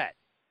Verrett,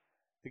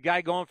 the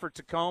guy going for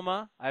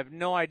Tacoma, I have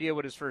no idea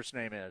what his first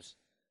name is.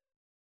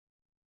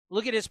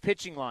 Look at his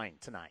pitching line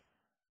tonight.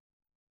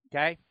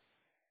 Okay?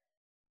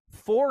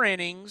 4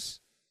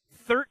 innings,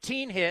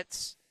 13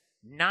 hits,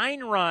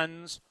 9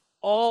 runs,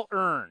 all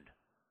earned.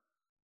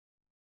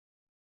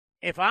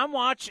 If I'm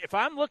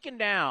looking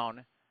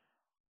down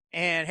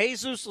and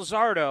Jesus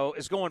Luzardo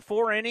is going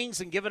 4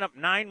 innings and giving up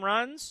 9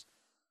 runs,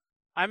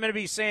 I'm going to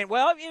be saying,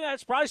 well,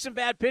 it's probably some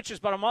bad pitches,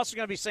 but I'm also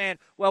going to be saying,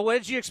 well, what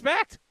did you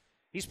expect?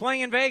 He's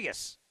playing in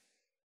Vegas.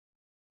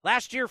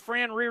 Last year,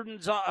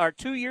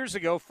 2 years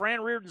ago,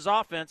 Fran Riordan's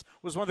offense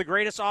was one of the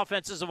greatest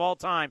offenses of all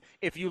time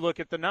if you look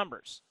at the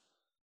numbers.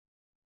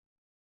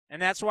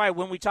 And that's why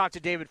when we talk to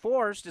David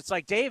Forrest, it's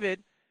like,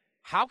 David,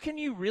 how can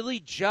you really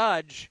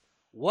judge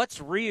what's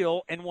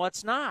real and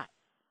what's not?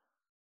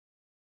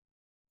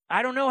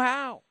 I don't know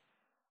how.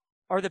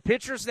 Are the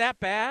pitchers that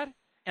bad?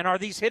 And are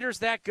these hitters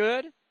that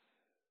good?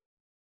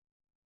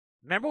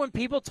 Remember when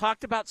people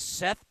talked about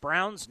Seth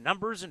Brown's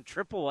numbers in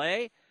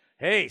AAA?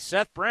 Hey,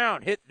 Seth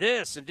Brown hit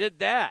this and did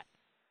that.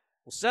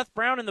 Well, Seth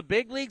Brown in the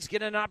big leagues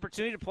getting an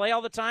opportunity to play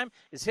all the time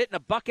is hitting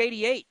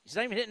 $188. He's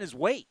not even hitting his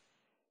weight.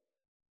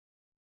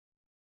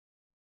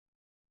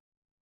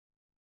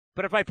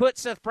 But if I put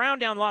Seth Brown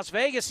down in Las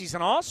Vegas, he's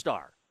an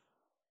all-star.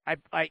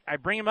 I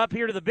bring him up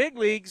here to the big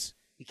leagues,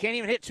 he can't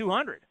even hit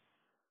 200.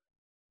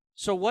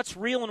 So what's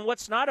real and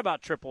what's not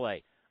about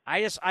AAA?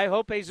 I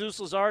hope Jesus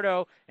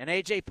Luzardo and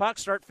A.J. Puck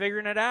start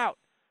figuring it out.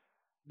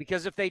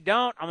 Because if they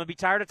don't, I'm going to be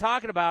tired of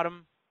talking about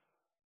them.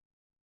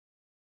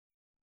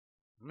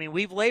 I mean,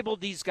 we've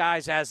labeled these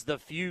guys as the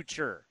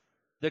future.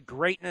 The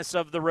greatness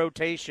of the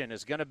rotation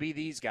is going to be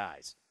these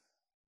guys.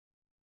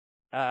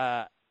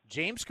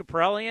 James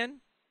Kaprielian,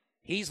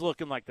 he's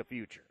looking like the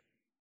future.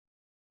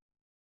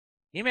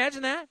 Can you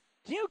imagine that?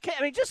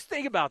 Just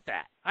think about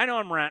that. I know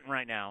I'm ranting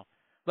right now,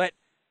 but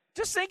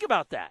just think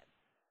about that.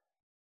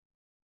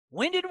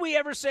 When did we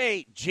ever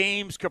say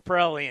James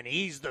Kaprielian,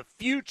 he's the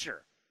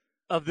future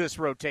of this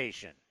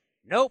rotation?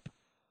 Nope.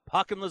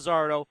 Puck and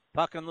Luzardo,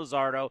 Puck and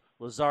Luzardo,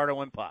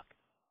 Luzardo and Puck.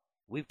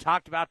 We've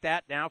talked about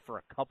that now for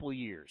a couple of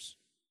years.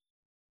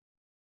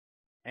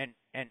 And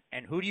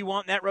who do you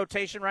want in that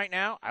rotation right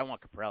now? I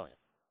want Kaprielian.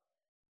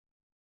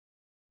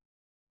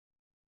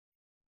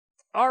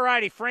 All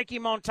righty, Frankie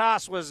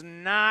Montas was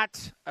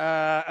not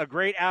a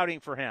great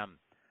outing for him.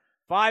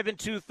 5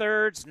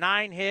 2/3,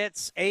 9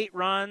 hits, 8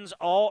 runs,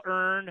 all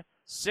earned,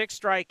 6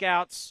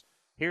 strikeouts.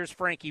 Here's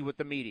Frankie with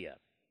the media.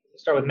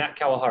 Let's start with Matt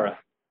Kawahara.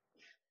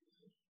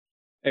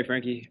 Hey,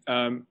 Frankie.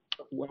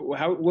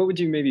 What would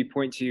you maybe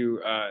point to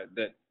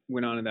that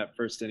went on in that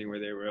first inning where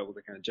they were able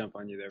to kind of jump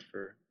on you there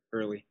for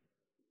early?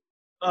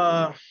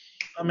 I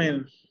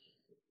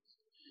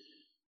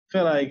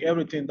feel like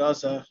everything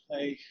does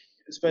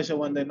especially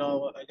when they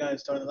know a guy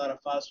is throwing a lot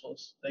of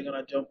fastballs. They're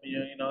going to jump you,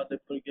 they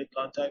pretty good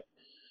contact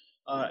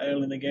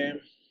early in the game.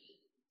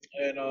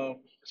 And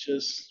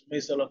just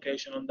missed the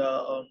location on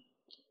the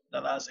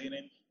last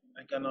inning.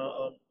 I kind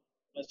of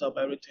messed up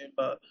everything.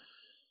 But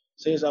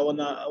since I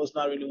was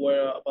not really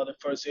worried about the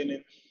first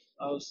inning,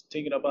 I was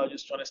thinking about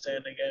just trying to stay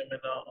in the game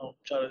and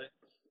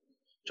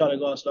try to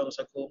go as long as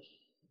I could.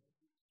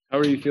 How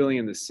are you feeling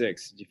in the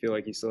sixth? Did you feel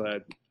like you still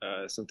had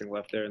something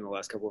left there in the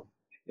last couple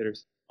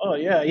hitters? Oh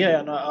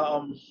yeah. No,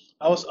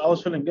 I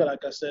was feeling good.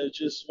 Like I said,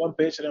 just one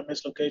pitch and a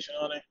mislocation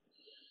on it,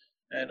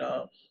 and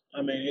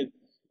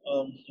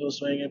he was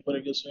swinging, put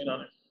a good swing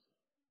on it.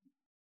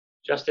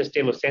 Justice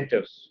De Los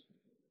Santos.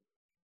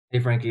 Hey,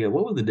 Frankie,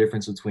 what was the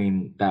difference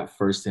between that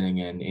first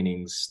inning and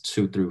innings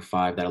 2 through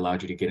 5 that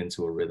allowed you to get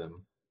into a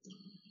rhythm?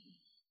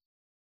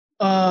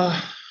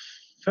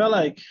 Felt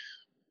like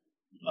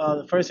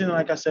the first inning,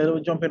 like I said, it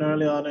was jumping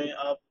early on it.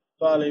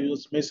 Probably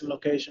was missing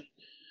location.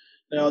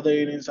 The other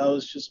innings, I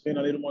was just being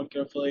a little more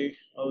carefully.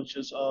 I was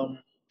just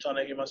trying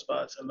to hit my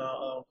spots and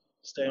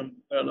stay in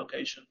better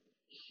location.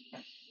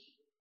 Let's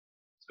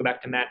go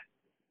back to Matt.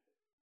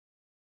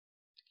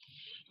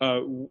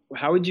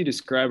 How would you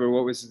describe, or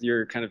what was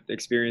your kind of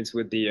experience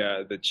with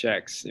the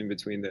checks in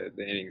between the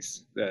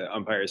innings? The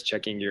umpires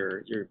checking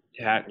your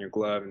hat and your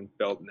glove and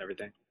belt and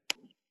everything.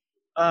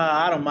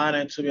 I don't mind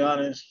it, to be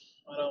honest.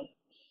 I don't.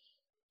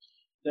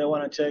 They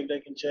want to check, they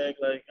can check.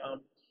 Like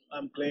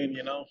I'm clean,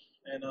 you know,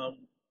 and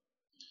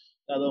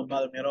that don't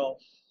bother me at all.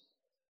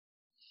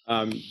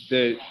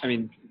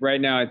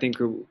 Right now I think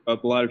a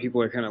lot of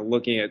people are kind of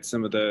looking at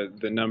some of the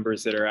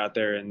numbers that are out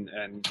there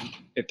and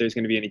if there's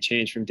going to be any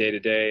change from day to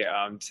day.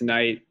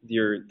 Tonight,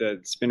 the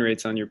spin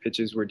rates on your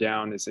pitches were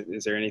down. Is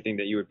there anything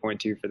that you would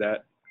point to for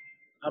that?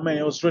 I mean,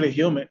 it was really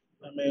humid.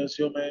 It was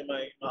humid.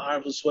 My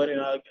arms were sweating.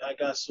 I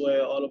got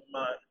sweat all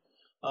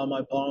over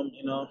my palm,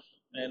 you know,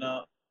 and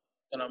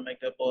gonna make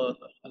that ball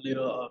a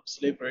little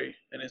slippery,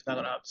 and it's not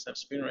gonna have the same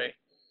spin rate.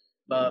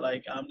 But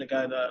like I'm the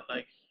guy that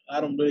like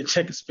I don't really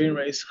check the spin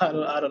rates. I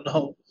don't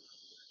know.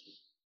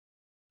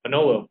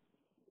 Manolo.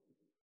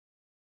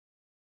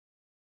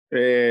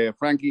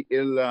 Frankie,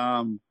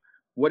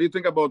 what do you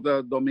think about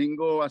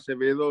Domingo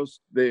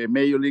Acevedo's the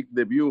Major League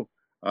debut?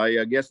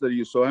 I guess that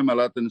you saw him a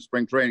lot in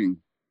spring training.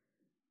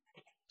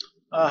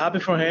 Happy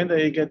for him that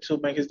he get to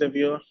make his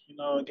debut. You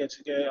know, get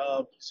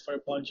his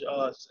first punch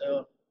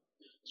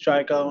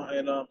strikeout,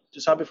 and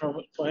just happy for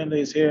him that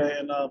he's here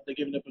and they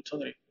give him the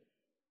opportunity.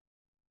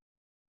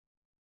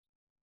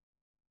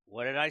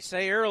 What did I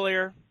say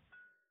earlier?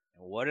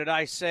 What did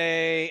I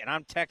say? And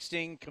I'm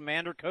texting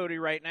Commander Cody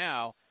right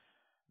now.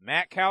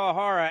 Matt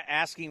Kawahara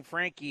asking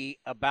Frankie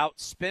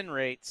about spin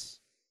rates.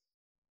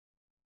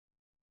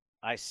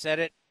 I said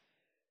it,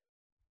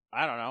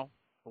 I don't know,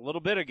 a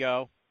little bit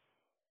ago.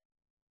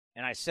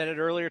 And I said it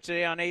earlier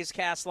today on A's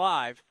Cast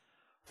Live.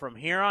 From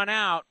here on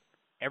out,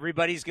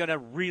 everybody's going to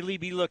really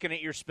be looking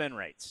at your spin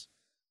rates.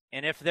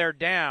 And if they're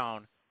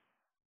down,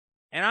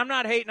 and I'm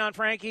not hating on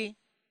Frankie.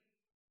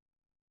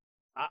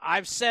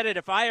 I've said it.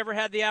 If I ever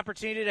had the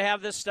opportunity to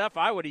have this stuff,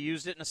 I would have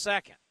used it in a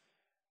second.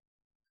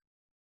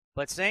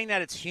 But saying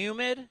that it's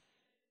humid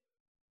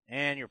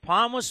and your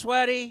palm was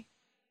sweaty,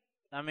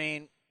 I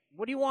mean,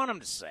 what do you want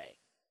them to say?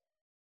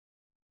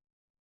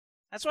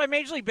 That's why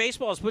Major League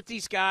Baseball has put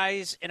these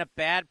guys in a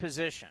bad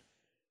position.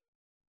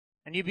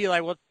 And you'd be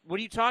like, well, what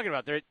are you talking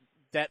about?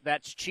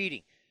 That's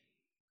cheating.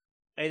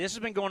 Hey, this has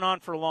been going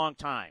on for a long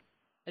time.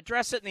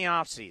 Address it in the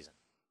offseason.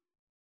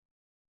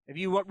 If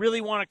you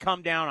really want to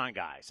come down on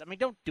guys. I mean,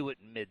 don't do it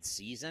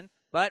mid-season,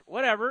 but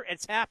whatever,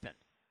 it's happened.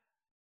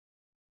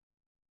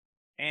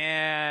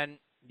 And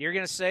you're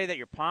going to say that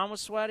your palm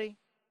was sweaty?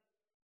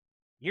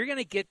 You're going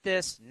to get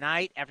this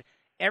night after.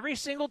 Every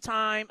single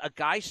time a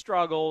guy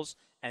struggles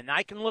and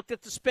I can look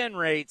at the spin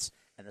rates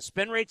and the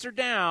spin rates are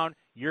down,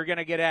 you're going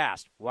to get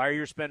asked, why are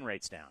your spin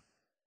rates down?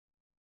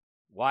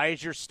 Why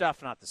is your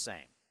stuff not the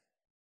same?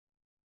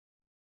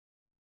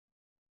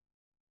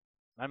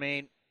 I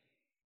mean,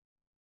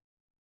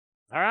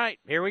 all right,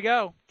 here we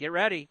go. Get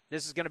ready.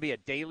 This is going to be a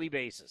daily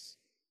basis.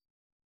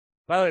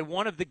 By the way,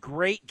 one of the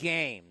great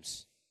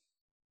games,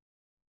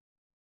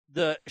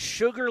 the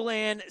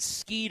Sugarland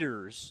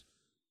Skeeters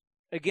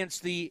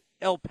against the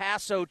El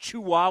Paso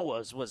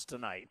Chihuahuas was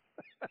tonight.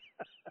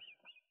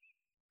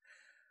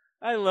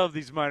 I love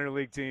these minor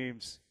league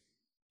teams.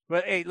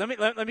 But, hey, let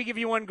me give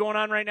you one going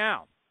on right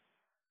now.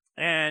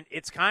 And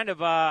it's kind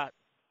of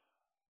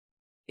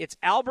it's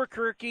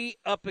Albuquerque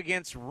up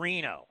against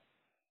Reno.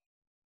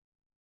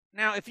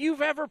 Now, if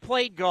you've ever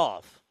played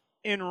golf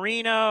in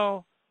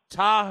Reno,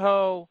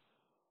 Tahoe,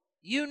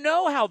 you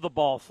know how the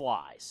ball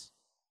flies.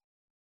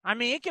 I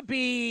mean, it could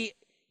be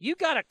you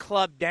got a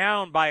club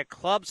down by a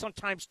club,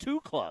 sometimes two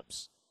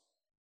clubs,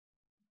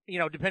 you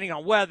know, depending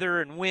on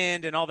weather and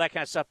wind and all that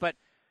kind of stuff. But,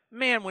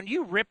 man, when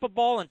you rip a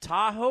ball in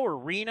Tahoe or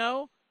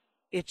Reno,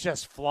 it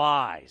just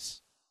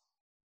flies.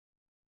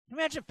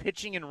 Imagine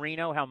pitching in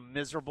Reno, how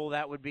miserable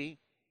that would be.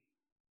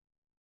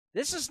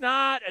 This is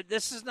not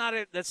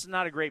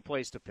a great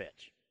place to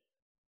pitch.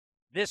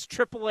 This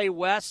AAA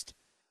West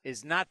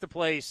is not the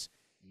place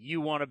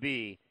you want to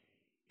be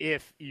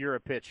if you're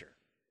a pitcher.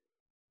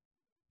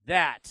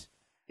 That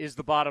is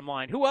the bottom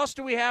line. Who else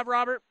do we have,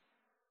 Robert?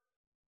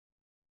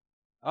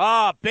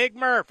 Big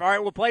Murph. All right,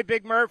 we'll play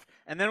Big Murph,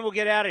 and then we'll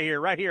get out of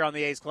here right here on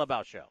the A's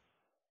Clubhouse Show.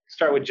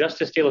 Start with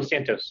Justice De Los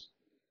Santos.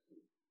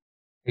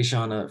 Hey,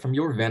 Sean, from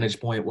your vantage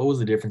point, what was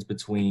the difference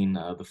between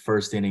the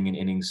first inning and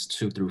innings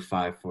 2 through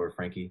 5 for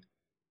Frankie?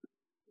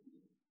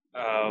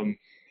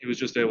 He was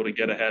just able to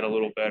get ahead a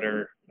little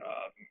better,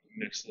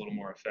 mix a little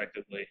more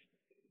effectively.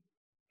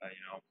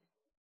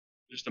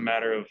 Just a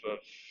matter of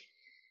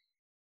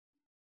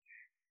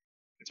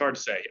it's hard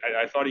to say.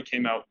 I thought he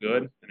came out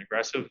good and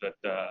aggressive.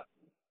 That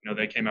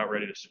they came out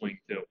ready to swing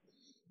too.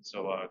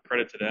 So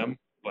credit to them.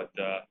 But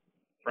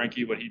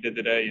Frankie, what he did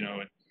today,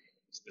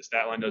 the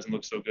stat line doesn't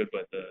look so good,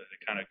 but the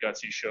kind of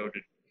guts he showed to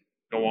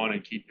go on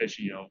and keep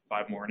pitching,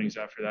 5 more innings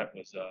after that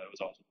was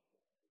awesome.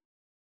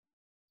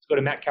 Let's go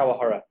to Matt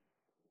Kawahara.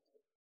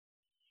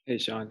 Hey,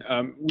 Sean.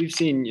 We've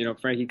seen,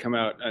 Frankie come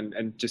out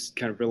and just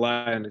kind of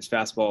rely on his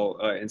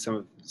fastball in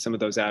some of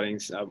those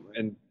outings.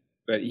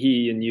 But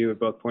he and you have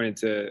both pointed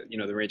to,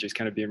 the Rangers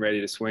kind of being ready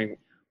to swing.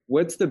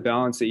 What's the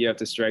balance that you have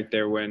to strike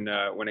there when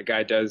a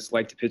guy does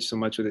like to pitch so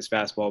much with his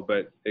fastball,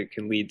 but it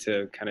can lead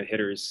to kind of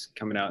hitters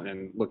coming out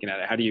and looking at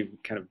it? How do you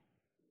kind of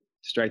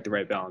strike the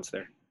right balance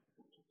there?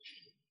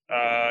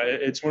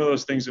 It's one of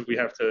those things that we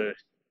have to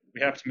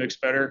mix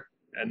better,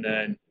 and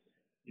then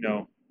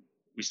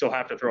we still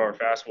have to throw our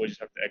fastball. We just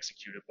have to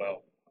execute it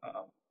well,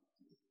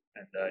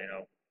 and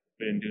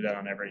we didn't do that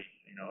on everything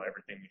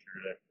we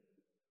threw today.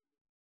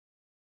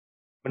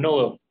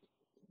 Manolo.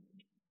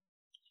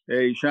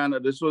 Hey,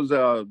 Shana, this was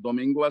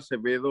Domingo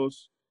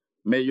Acevedo's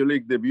Major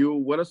League debut.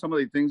 What are some of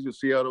the things you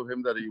see out of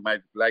him that you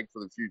might like for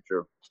the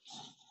future?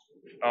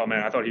 Oh,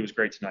 man, I thought he was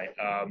great tonight.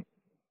 I'm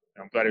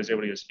glad he was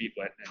able to get his feet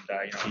wet.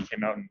 And, he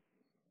came out and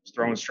was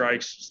throwing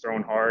strikes, was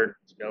throwing hard.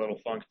 He's got a little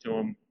funk to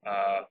him.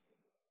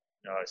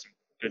 Some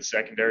good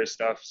secondary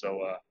stuff. So,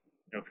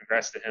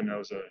 congrats to him. That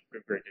was a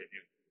great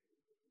debut.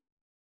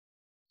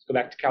 Let's go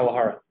back to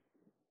Kawahara.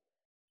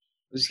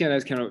 I was just going to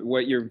ask kind of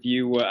what your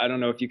view was. I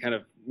don't know if you kind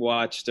of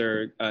watched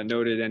or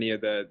noted any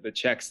of the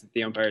checks that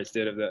the umpires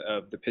did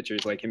of the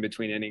pitchers, like in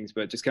between innings,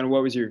 but just kind of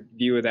what was your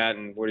view of that,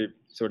 and what are your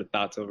sort of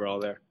thoughts overall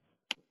there?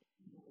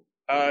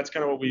 It's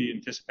kind of what we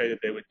anticipated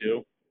they would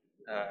do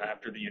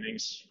after the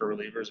innings for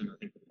relievers, and I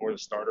think before the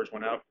starters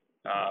went out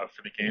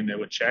for the game, they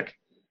would check.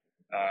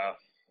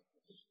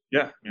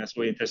 That's what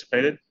we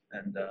anticipated,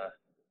 and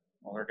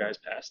all our guys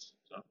passed,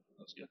 so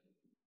that was good.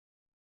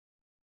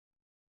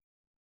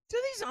 Do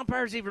these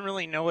umpires even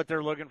really know what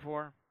they're looking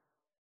for?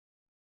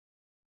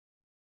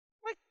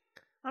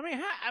 How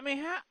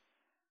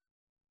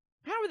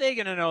are they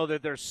going to know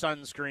that there's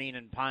sunscreen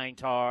and pine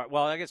tar?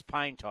 Well, I guess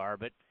pine tar,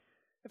 but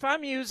if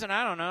I'm using,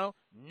 I don't know,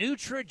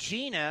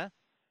 Neutrogena,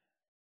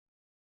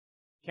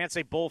 can't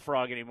say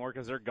Bullfrog anymore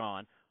because they're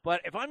gone,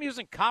 but if I'm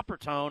using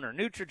Coppertone or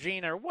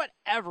Neutrogena or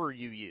whatever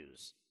you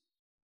use,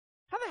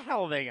 how the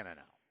hell are they going to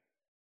know?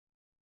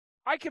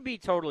 I could be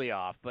totally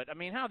off, but, how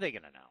are they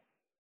going to know?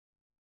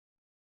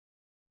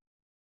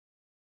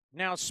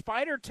 Now,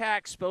 Spider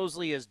Tack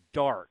supposedly is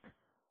dark.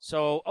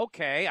 So,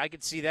 okay, I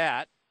could see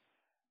that.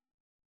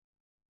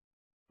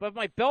 But if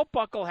my belt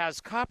buckle has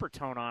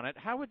Coppertone on it,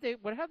 how are they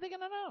going to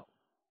know?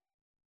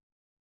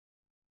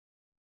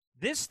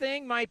 This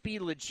thing might be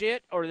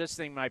legit, or this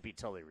thing might be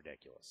totally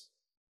ridiculous.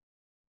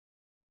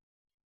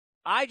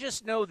 I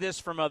just know this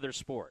from other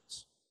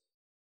sports.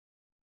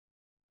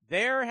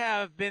 There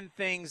have been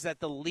things that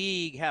the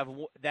league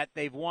that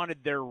they've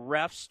wanted their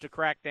refs to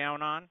crack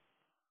down on.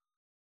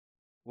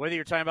 Whether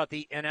you're talking about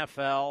the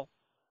NFL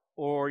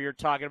or you're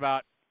talking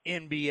about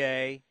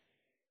NBA.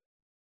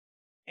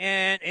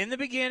 And in the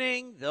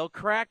beginning, they'll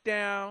crack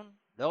down,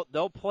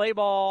 they'll play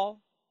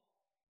ball,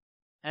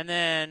 and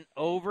then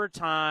over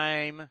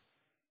time,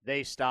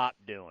 they stop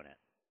doing it.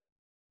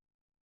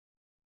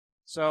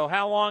 So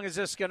how long is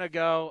this going to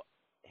go?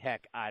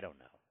 Heck, I don't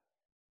know.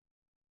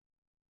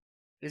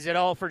 Is it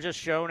all for just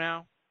show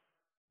now?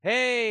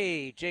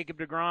 Hey, Jacob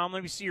deGrom,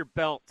 let me see your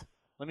belt.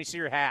 Let me see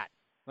your hat.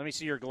 Let me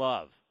see your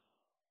glove.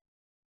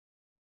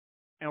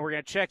 And we're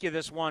going to check you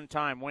this one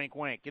time, wink,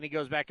 wink. And he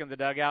goes back in the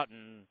dugout,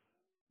 and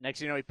next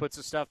thing you know, he puts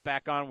the stuff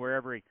back on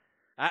wherever he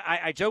 –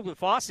 I joked with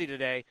Fosse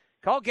today,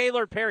 call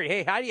Gaylord Perry,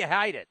 hey, how do you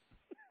hide it?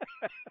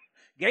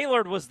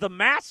 Gaylord was the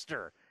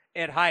master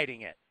at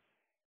hiding it.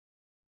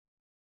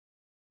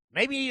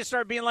 Maybe you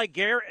start being like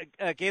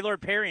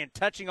Gaylord Perry and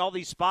touching all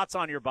these spots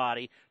on your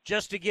body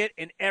just to get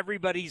in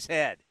everybody's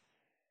head.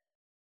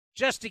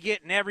 Just to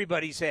get in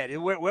everybody's head.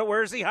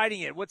 Where is he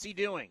hiding it? What's he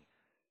doing?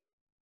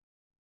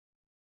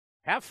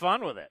 Have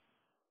fun with it.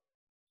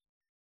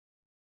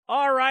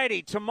 All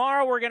righty.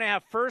 Tomorrow we're going to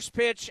have first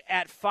pitch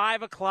at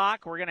 5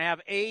 o'clock. We're going to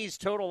have A's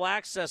Total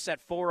Access at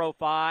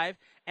 4:05.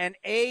 And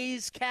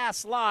A's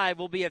Cast Live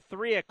will be at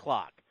 3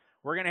 o'clock.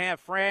 We're going to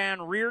have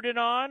Fran Reardon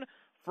on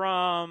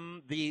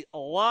from the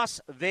Las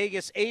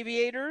Vegas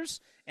Aviators.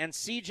 And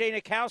C.J.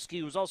 Nikowski,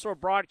 who's also a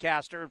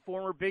broadcaster and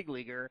former big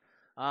leaguer,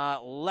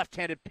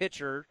 left-handed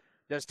pitcher,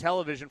 does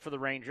television for the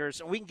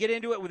Rangers. And we can get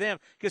into it with him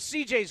because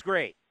C.J.'s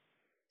great.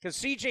 Because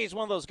CJ is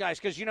one of those guys,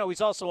 because, he's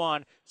also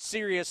on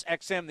Sirius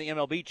XM, the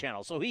MLB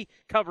channel. So he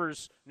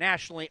covers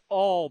nationally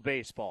all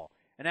baseball.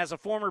 And as a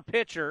former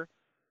pitcher,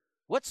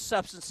 what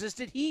substances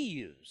did he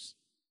use?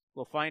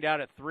 We'll find out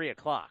at 3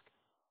 o'clock.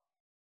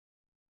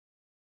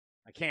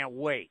 I can't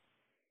wait.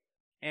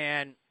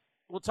 And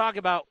we'll talk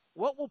about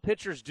what will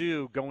pitchers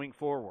do going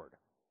forward.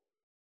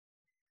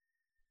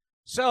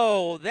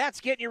 So that's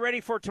getting you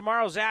ready for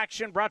tomorrow's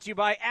action, brought to you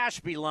by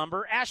Ashby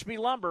Lumber. Ashby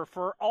Lumber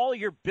for all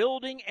your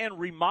building and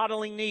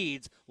remodeling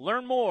needs.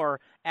 Learn more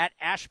at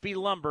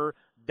ashbylumber.com.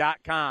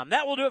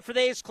 That will do it for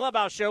the A's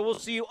Clubhouse Show. We'll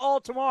see you all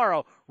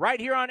tomorrow right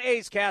here on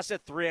A's Cast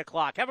at 3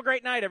 o'clock. Have a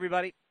great night,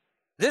 everybody.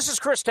 This is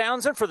Chris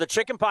Townsend for the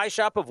Chicken Pie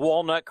Shop of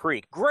Walnut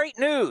Creek. Great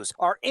news!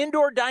 Our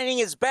indoor dining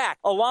is back,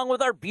 along with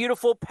our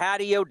beautiful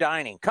patio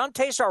dining. Come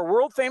taste our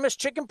world-famous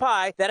chicken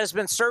pie that has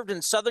been served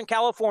in Southern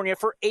California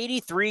for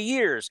 83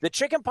 years. The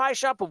Chicken Pie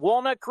Shop of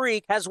Walnut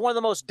Creek has one of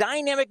the most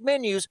dynamic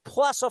menus,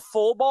 plus a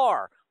full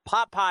bar.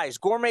 Pot pies,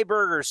 gourmet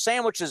burgers,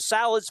 sandwiches,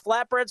 salads,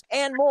 flatbreads,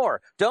 and more.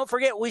 Don't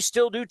forget, we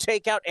still do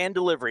takeout and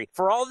delivery.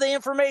 For all the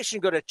information,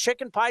 go to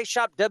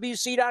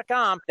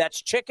chickenpieshopwc.com.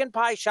 That's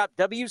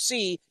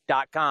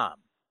chickenpieshopwc.com.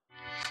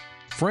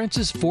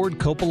 Francis Ford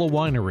Coppola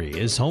Winery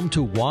is home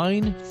to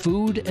wine,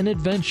 food, and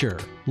adventure.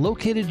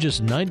 Located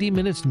just 90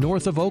 minutes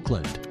north of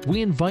Oakland,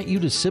 we invite you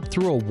to sip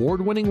through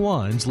award-winning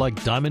wines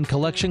like Diamond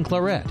Collection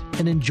Claret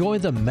and enjoy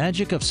the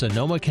magic of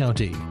Sonoma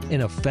County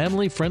in a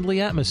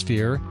family-friendly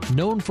atmosphere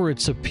known for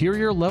its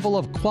superior level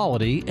of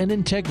quality and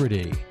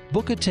integrity.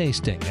 Book a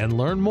tasting and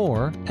learn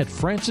more at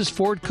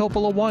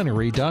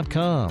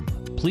francisfordcoppolawinery.com.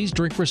 Please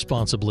drink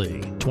responsibly.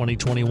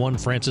 2021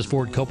 Francis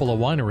Ford Coppola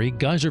Winery,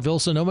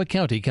 Geyserville, Sonoma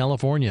County,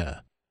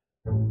 California.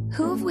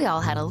 Who have we all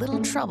had a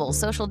little trouble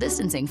social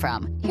distancing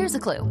from? Here's a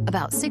clue.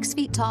 About 6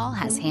 feet tall,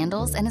 has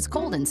handles, and is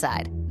cold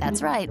inside.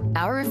 That's right,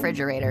 our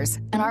refrigerators.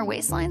 And our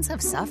waistlines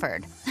have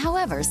suffered.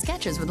 However,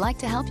 Skechers would like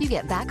to help you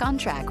get back on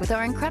track with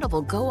our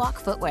incredible Go Walk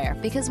footwear.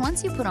 Because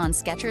once you put on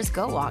Skechers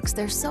Go Walks,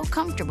 they're so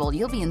comfortable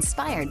you'll be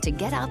inspired to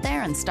get out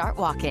there and start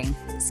walking.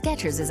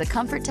 Skechers is a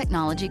comfort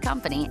technology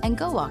company, and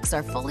Go Walks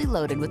are fully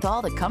loaded with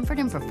all the comfort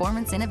and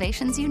performance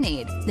innovations you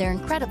need. They're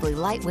incredibly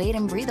lightweight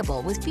and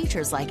breathable with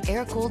features like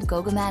air-cooled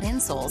Gogomat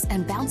insoles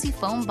and bouncy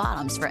foam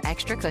bottoms for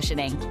extra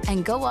cushioning.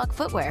 And Go Walk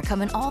footwear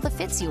come in all the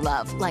fits you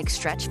love, like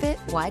stretch fit,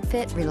 wide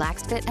fit,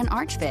 relaxed fit, and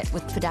arch fit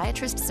with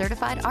podiatrist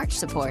certified arch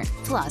support.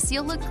 Plus,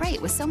 you'll look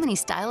great with so many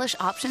stylish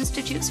options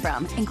to choose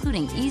from,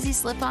 including easy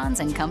slip-ons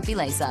and comfy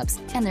lace-ups.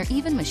 And they're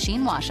even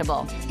machine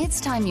washable.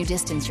 It's time you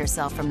distance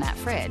yourself from that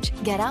fridge.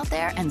 Get out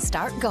there and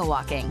start Go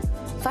Walking.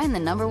 Find the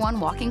 #1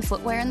 walking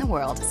footwear in the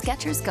world,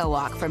 Skechers Go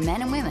Walk, for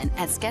men and women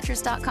at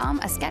Skechers.com,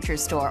 a Skechers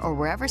store, or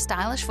wherever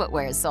stylish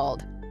footwear is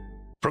sold.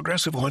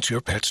 Progressive wants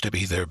your pets to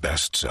be their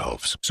best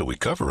selves, so we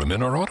cover them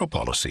in our auto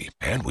policy.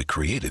 And we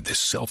created this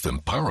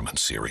self-empowerment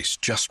series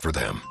just for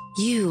them.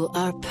 You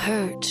are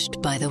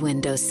perched by the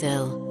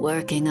windowsill,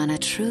 working on a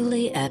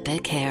truly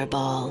epic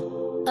hairball.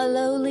 A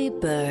lowly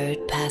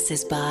bird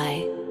passes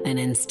by and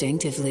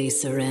instinctively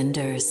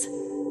surrenders.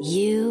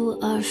 You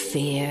are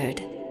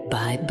feared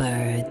by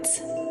birds.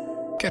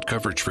 Get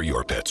coverage for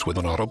your pets with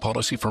an auto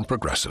policy from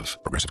Progressive.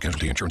 Progressive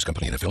Casualty Insurance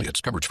Company and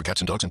affiliates. Coverage for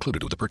cats and dogs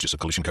included with the purchase of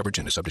collision coverage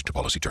and is subject to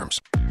policy terms.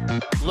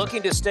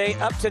 Looking to stay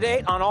up to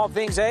date on all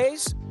things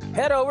A's?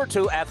 Head over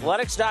to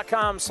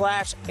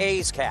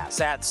athletics.com/A'sCast.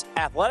 That's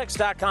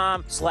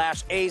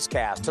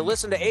athletics.com/A'sCast to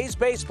listen to A's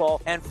baseball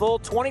and full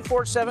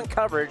 24/7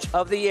 coverage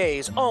of the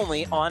A's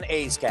only on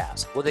A's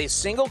Cast. With a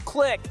single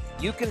click,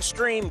 you can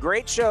stream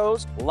great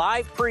shows,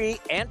 live pre-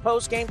 and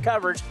post-game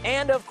coverage,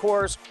 and, of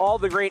course, all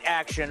the great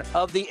action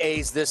of the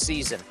A's this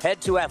season.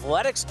 Head to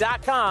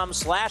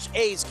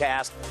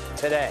athletics.com/A'sCast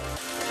today.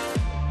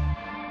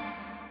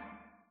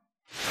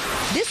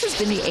 This has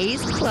been the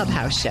A's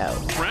Clubhouse Show.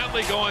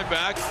 Brantley going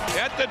back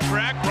at the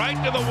track, right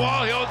to the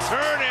wall. He'll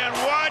turn and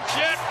watch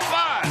it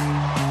fly.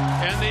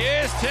 And the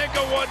A's take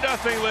a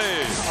 1-0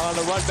 lead. On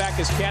the run back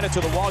is Cannon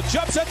to the wall.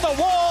 Jumps at the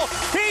wall.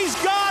 He's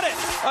got it.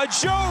 A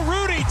Joe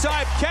Rudy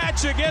type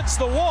catch against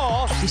the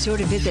wall. Be sure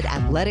to visit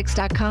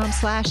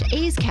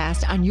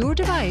athletics.com/A'sCast on your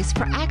device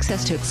for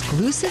access to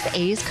exclusive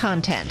A's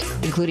content,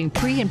 including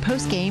pre- and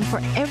post-game for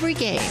every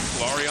game.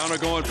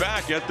 Laureano going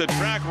back at the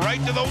track,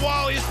 right to the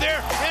wall. He's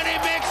there, and he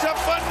makes a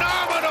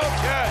phenomenal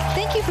catch.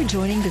 Thank you for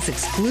joining this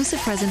exclusive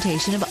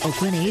presentation of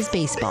Oakland A's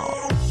baseball.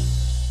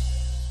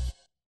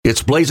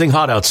 It's blazing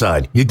hot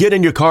outside. You get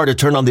in your car to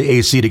turn on the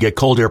AC to get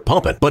cold air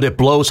pumping, but it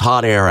blows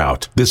hot air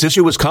out. This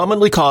issue is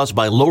commonly caused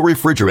by low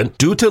refrigerant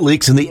due to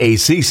leaks in the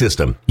AC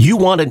system. You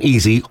want an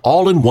easy,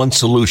 all-in-one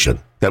solution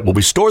that will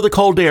restore the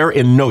cold air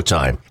in no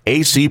time.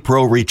 AC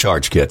Pro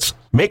Recharge Kits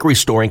make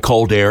restoring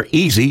cold air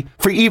easy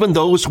for even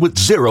those with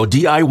zero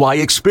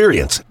DIY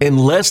experience in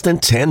less than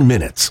 10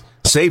 minutes.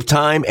 Save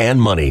time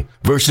and money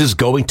versus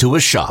going to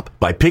a shop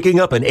by picking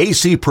up an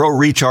AC Pro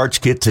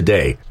Recharge Kit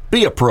today.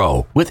 Be a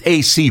pro with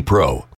AC Pro.